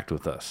interact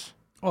with us.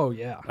 Oh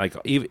yeah. Like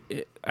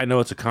I know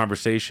it's a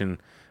conversation,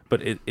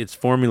 but it's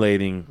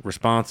formulating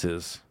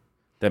responses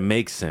that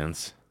make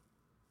sense.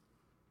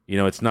 You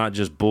know, it's not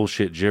just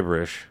bullshit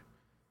gibberish.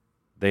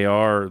 They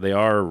are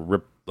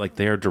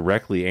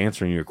directly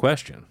answering your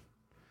question,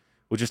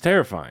 which is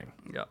terrifying.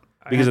 Yeah.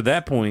 Because at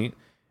that point,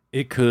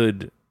 it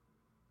could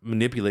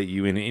manipulate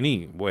you in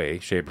any way,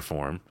 shape, or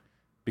form,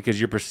 because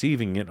you're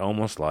perceiving it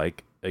almost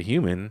like a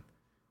human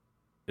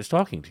is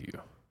talking to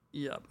you.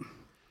 Yep.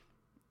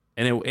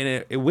 And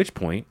at which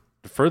point,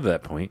 to further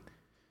that point,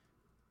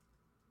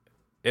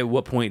 at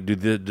what point does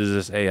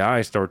this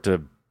AI start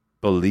to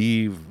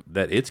believe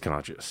that it's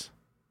conscious?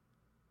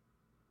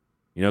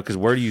 You know, because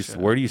where do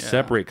you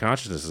separate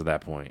consciousness at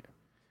that point?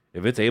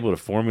 If it's able to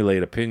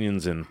formulate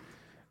opinions and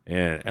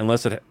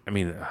unless it, I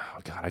mean, oh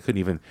God, I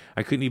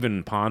couldn't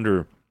even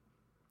ponder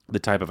the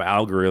type of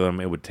algorithm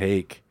it would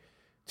take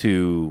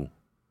to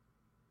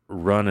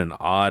run an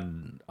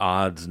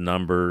odds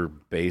number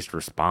based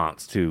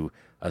response to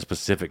a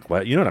specific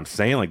question. You know what I'm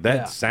saying? Like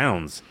that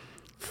sounds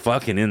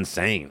fucking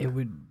insane. It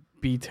would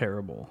be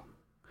terrible.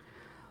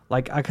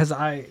 Like, because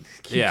I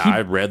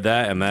read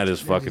that, and that is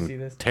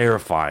fucking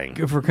terrifying.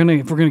 If we're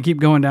gonna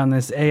keep going down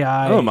this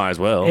AI, might as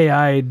well.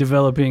 AI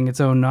developing its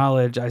own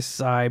knowledge.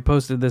 I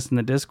posted this in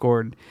the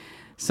Discord.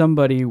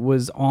 Somebody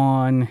was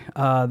on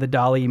the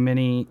DALL-E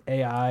Mini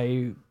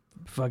AI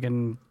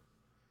fucking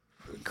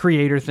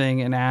creator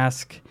thing and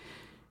asked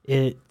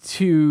it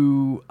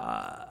to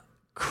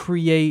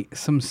create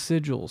some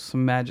sigils,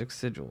 some magic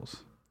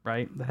sigils,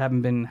 right? That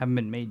haven't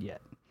been made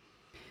yet.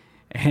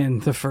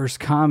 And the first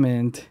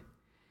comment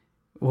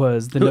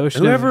was the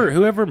notion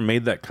whoever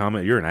made that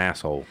comment, you're an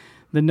asshole.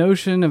 The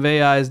notion of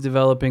AIs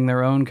developing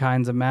their own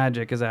kinds of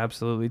magic is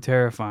absolutely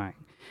terrifying.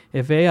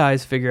 If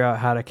AIs figure out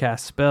how to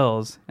cast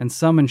spells and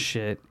summon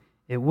shit,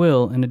 it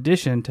will, in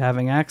addition to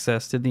having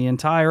access to the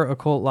entire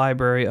occult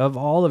library of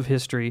all of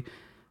history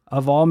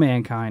of all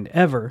mankind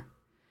ever,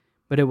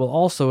 but it will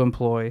also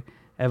employ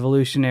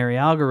evolutionary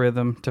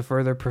algorithm to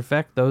further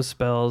perfect those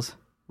spells,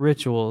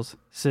 rituals,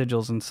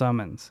 sigils, and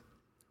summons.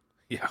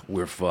 Yeah,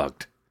 we're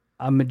fucked.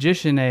 A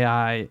magician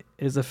AI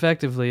is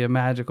effectively a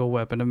magical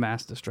weapon of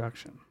mass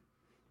destruction.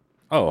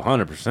 Oh,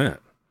 100%.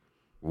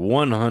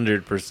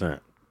 100%.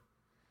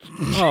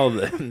 Oh,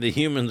 the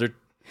humans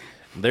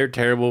they're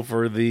terrible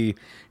for the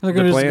planet.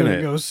 They're just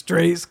gonna go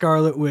straight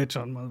Scarlet Witch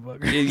on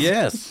motherfuckers.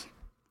 Yes.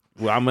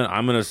 Well, I'm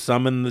gonna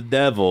summon the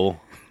devil,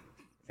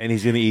 and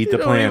he's gonna eat the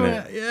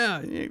planet.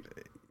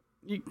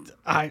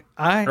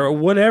 Or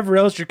whatever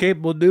else you're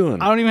capable of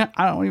doing. I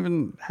don't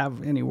even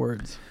have any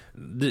words.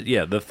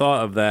 The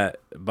thought of that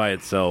by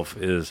itself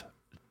is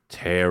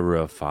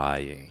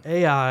terrifying.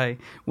 AI.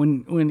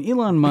 When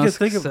Elon Musk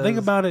because think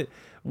about it.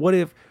 What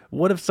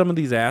if some of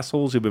these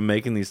assholes who've been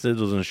making these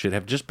sigils and shit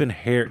have just been a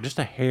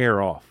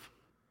hair off,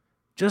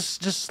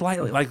 just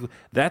slightly? Like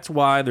that's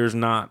why there's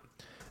not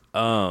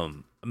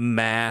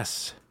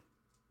mass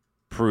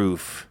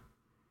proof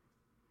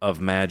of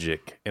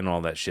magic and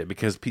all that shit,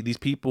 because these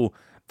people,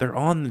 they're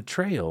on the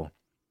trail,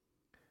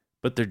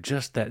 but they're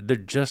just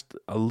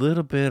a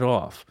little bit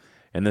off.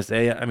 And this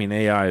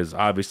AI is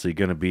obviously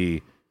going to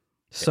be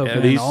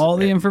soaking in all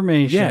the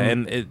information. Yeah,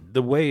 and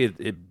the way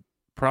it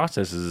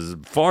processes is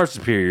far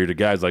superior to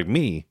guys like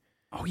me.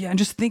 Oh yeah, and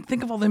just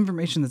think of all the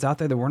information that's out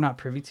there that we're not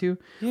privy to.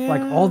 Yeah.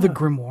 Like all the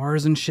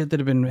grimoires and shit that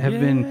have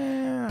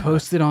been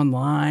posted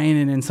online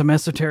and in some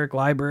esoteric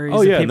libraries.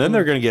 Oh yeah, and then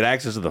they're going to get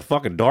access to the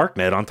fucking dark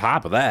net on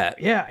top of that.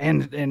 Yeah,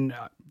 and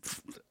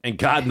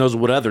God knows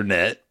what other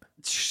net.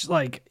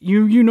 Like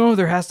you know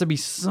there has to be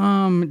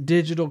some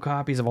digital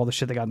copies of all the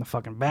shit they got in the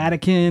fucking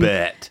Vatican.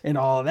 Bet. And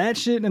all of that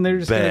shit, and they're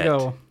just gonna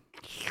go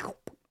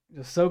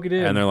just soak it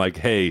in. And they're like,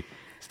 "Hey,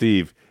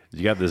 Steve,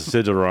 you got this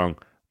sigil wrong,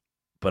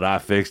 but I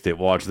fixed it.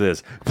 Watch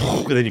this."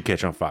 And then you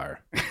catch on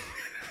fire.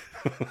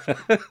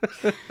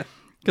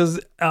 Because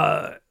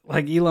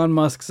like Elon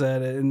Musk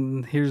said,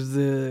 and here's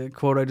the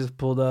quote I just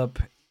pulled up.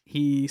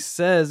 He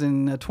says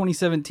in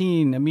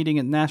 2017, a meeting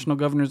at National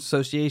Governors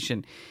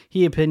Association,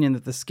 he opined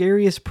that the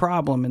scariest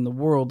problem in the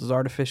world is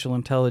artificial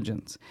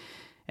intelligence,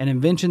 an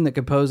invention that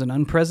could pose an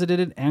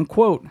unprecedented and,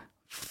 quote,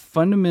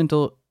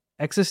 fundamental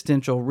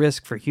existential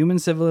risk for human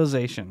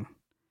civilization,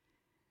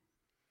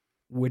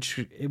 which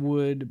it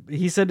would,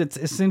 he said it's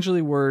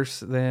essentially worse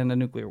than a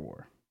nuclear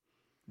war.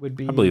 I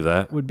believe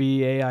that. Would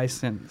be AI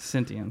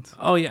sentience.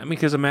 Oh, yeah,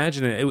 because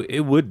imagine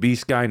it would be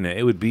Skynet.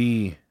 It would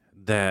be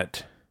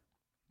that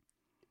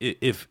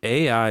if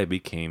AI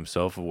became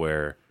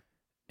self-aware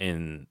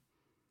and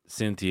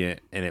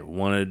sentient and it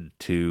wanted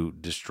to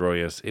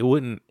destroy us, it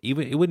wouldn't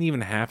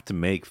even have to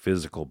make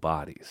physical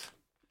bodies.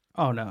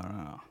 Oh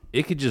no.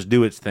 It could just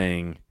do its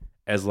thing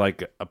as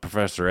like a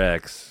Professor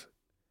X.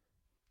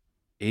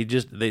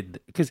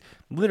 Because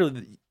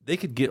literally they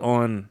could get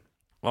on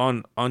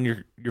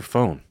your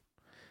phone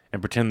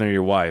and pretend they're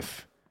your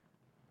wife,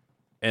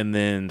 and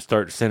then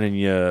start sending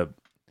you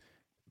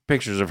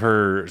pictures of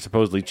her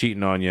supposedly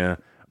cheating on you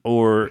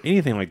or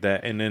anything like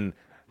that, and then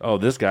oh,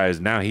 this guy is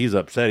now he's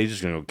upset. He's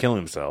just going to go kill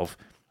himself.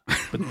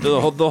 But the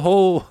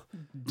whole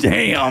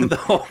Damn. the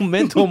whole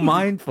mental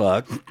mind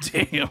fuck.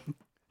 Damn.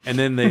 And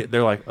then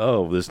they're like,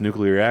 oh, this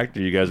nuclear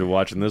reactor, you guys are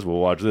watching this. We'll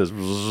watch this.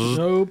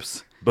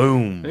 Oops.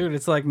 Boom. Dude,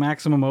 it's like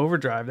Maximum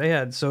Overdrive. They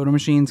had soda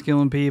machines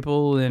killing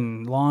people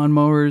and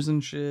lawnmowers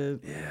and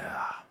shit.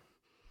 Yeah.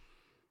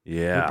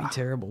 It'd be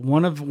terrible.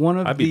 One of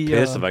I'd be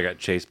pissed if I got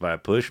chased by a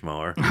push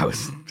mower. I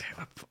was.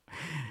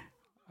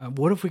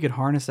 What if we could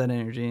harness that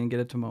energy and get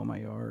it to mow my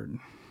yard?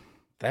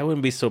 That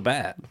wouldn't be so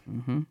bad.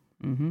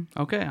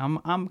 Okay,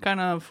 I'm kind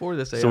of for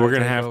this. So we're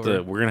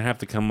gonna have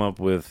to come up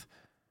with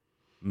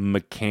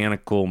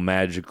mechanical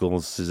magical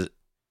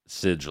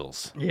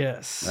sigils.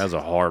 Yes, That was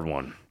a hard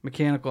one.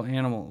 Mechanical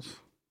Animals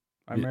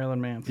by Marilyn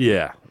Manson.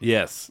 Yeah.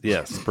 Yes.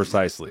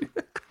 Precisely.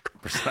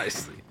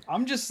 Precisely.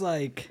 I'm just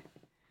like,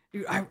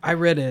 I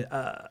read it.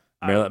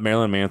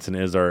 Marilyn Manson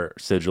is our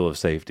sigil of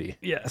safety.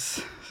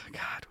 Yes.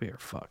 God, we are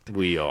fucked.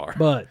 We are.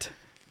 But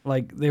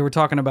like they were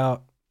talking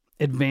about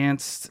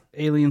advanced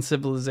alien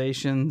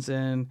civilizations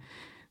and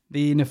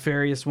the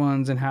nefarious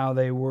ones and how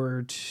they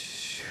were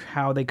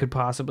how they could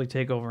possibly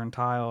take over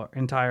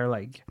entire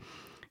like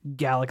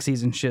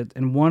galaxies and shit.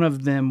 And one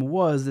of them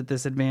was that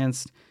this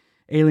advanced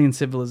alien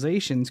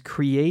civilizations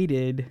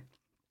created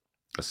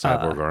A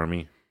cyborg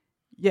army.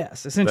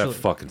 Yes, essentially That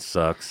fucking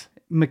sucks.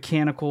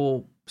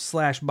 mechanical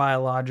 /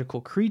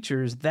 biological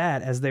creatures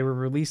that, as they were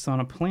released on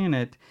a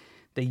planet,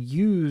 they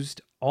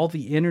used all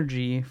the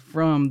energy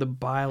from the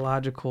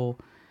biological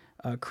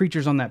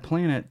creatures on that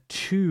planet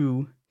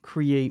to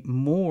create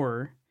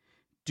more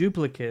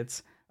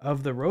duplicates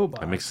of the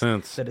robots. That makes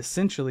sense. That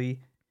essentially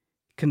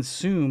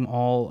consume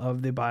all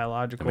of the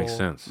biological That makes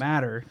sense.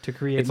 matter to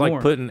create It's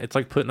more. like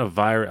putting a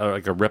virus,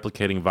 like a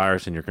replicating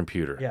virus in your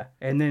computer. Yeah,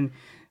 and then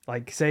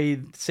like say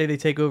they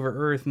take over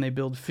Earth and they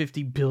build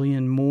 50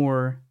 billion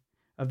more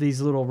of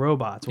these little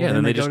robots. Well, Yeah, and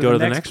then they just go to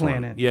the next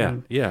planet.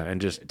 one. Yeah, and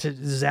and just to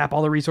zap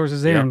all the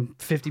resources there Yeah. and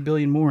 50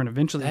 billion more, and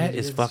eventually that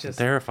is it's fucking just,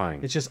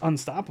 terrifying. It's just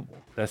unstoppable.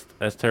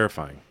 That's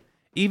terrifying.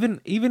 Even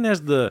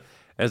as the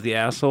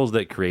assholes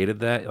that created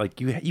that, like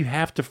you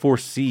have to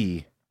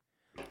foresee,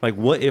 like,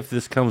 what if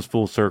this comes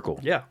full circle?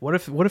 Yeah. What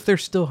if they're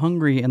still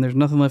hungry and there's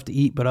nothing left to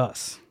eat but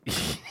us?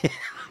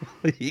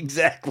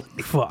 Exactly.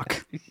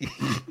 Fuck.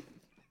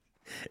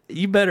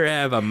 You better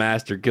have a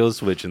master kill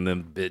switch in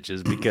them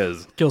bitches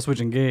because, Kill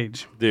switch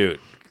engage dude,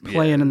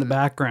 playing in the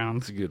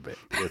background. it's a good band.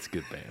 It's a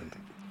good band.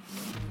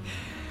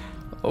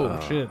 Oh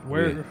shit.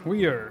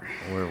 We are.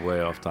 We're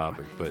way off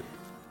topic, but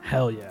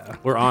Hell yeah.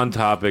 we're on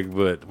topic,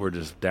 but we're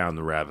just down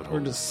the rabbit hole.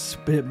 We're just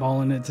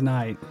spitballing it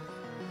tonight.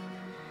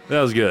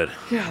 That was good.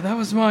 Yeah, that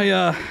was my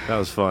That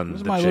was fun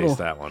to my chase little-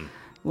 that one.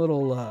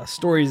 little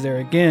stories there.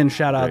 Again,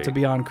 shout out Great. to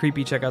Beyond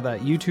Creepy. Check out that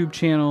YouTube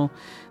channel.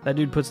 That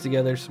dude puts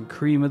together some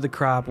cream of the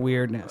crop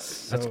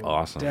weirdness. That's So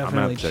awesome. I'm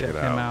gonna have Definitely to check it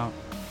him out. out.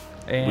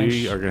 And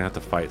We are gonna have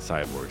to fight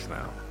cyborgs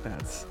now.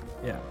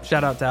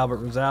 Shout out to Albert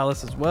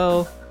Rosales as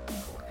well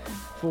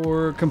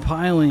for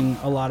compiling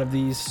a lot of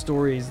these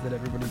stories that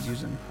everybody's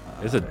using.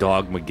 There's a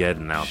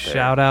dogmageddon out there.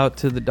 Shout out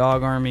to the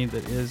dog army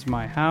that is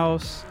my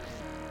house.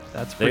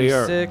 That's pretty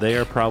sick. They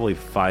are probably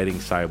fighting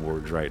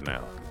cyborgs right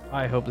now.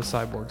 I hope the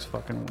cyborgs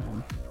fucking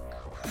win.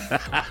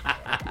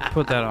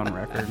 Put that on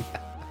record.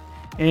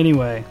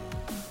 Anyway,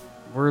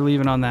 we're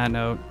leaving on that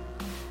note.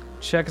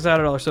 Check us out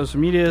at all our social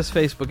medias: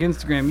 Facebook,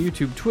 Instagram,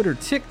 YouTube, Twitter,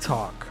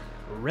 TikTok,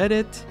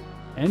 Reddit,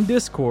 and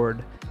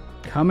Discord.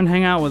 Come and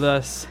hang out with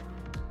us.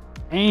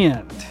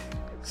 And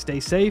stay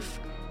safe,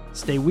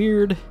 stay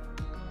weird.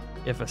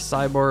 If a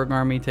cyborg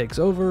army takes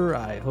over,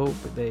 I hope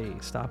they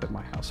stop at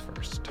my house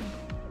first.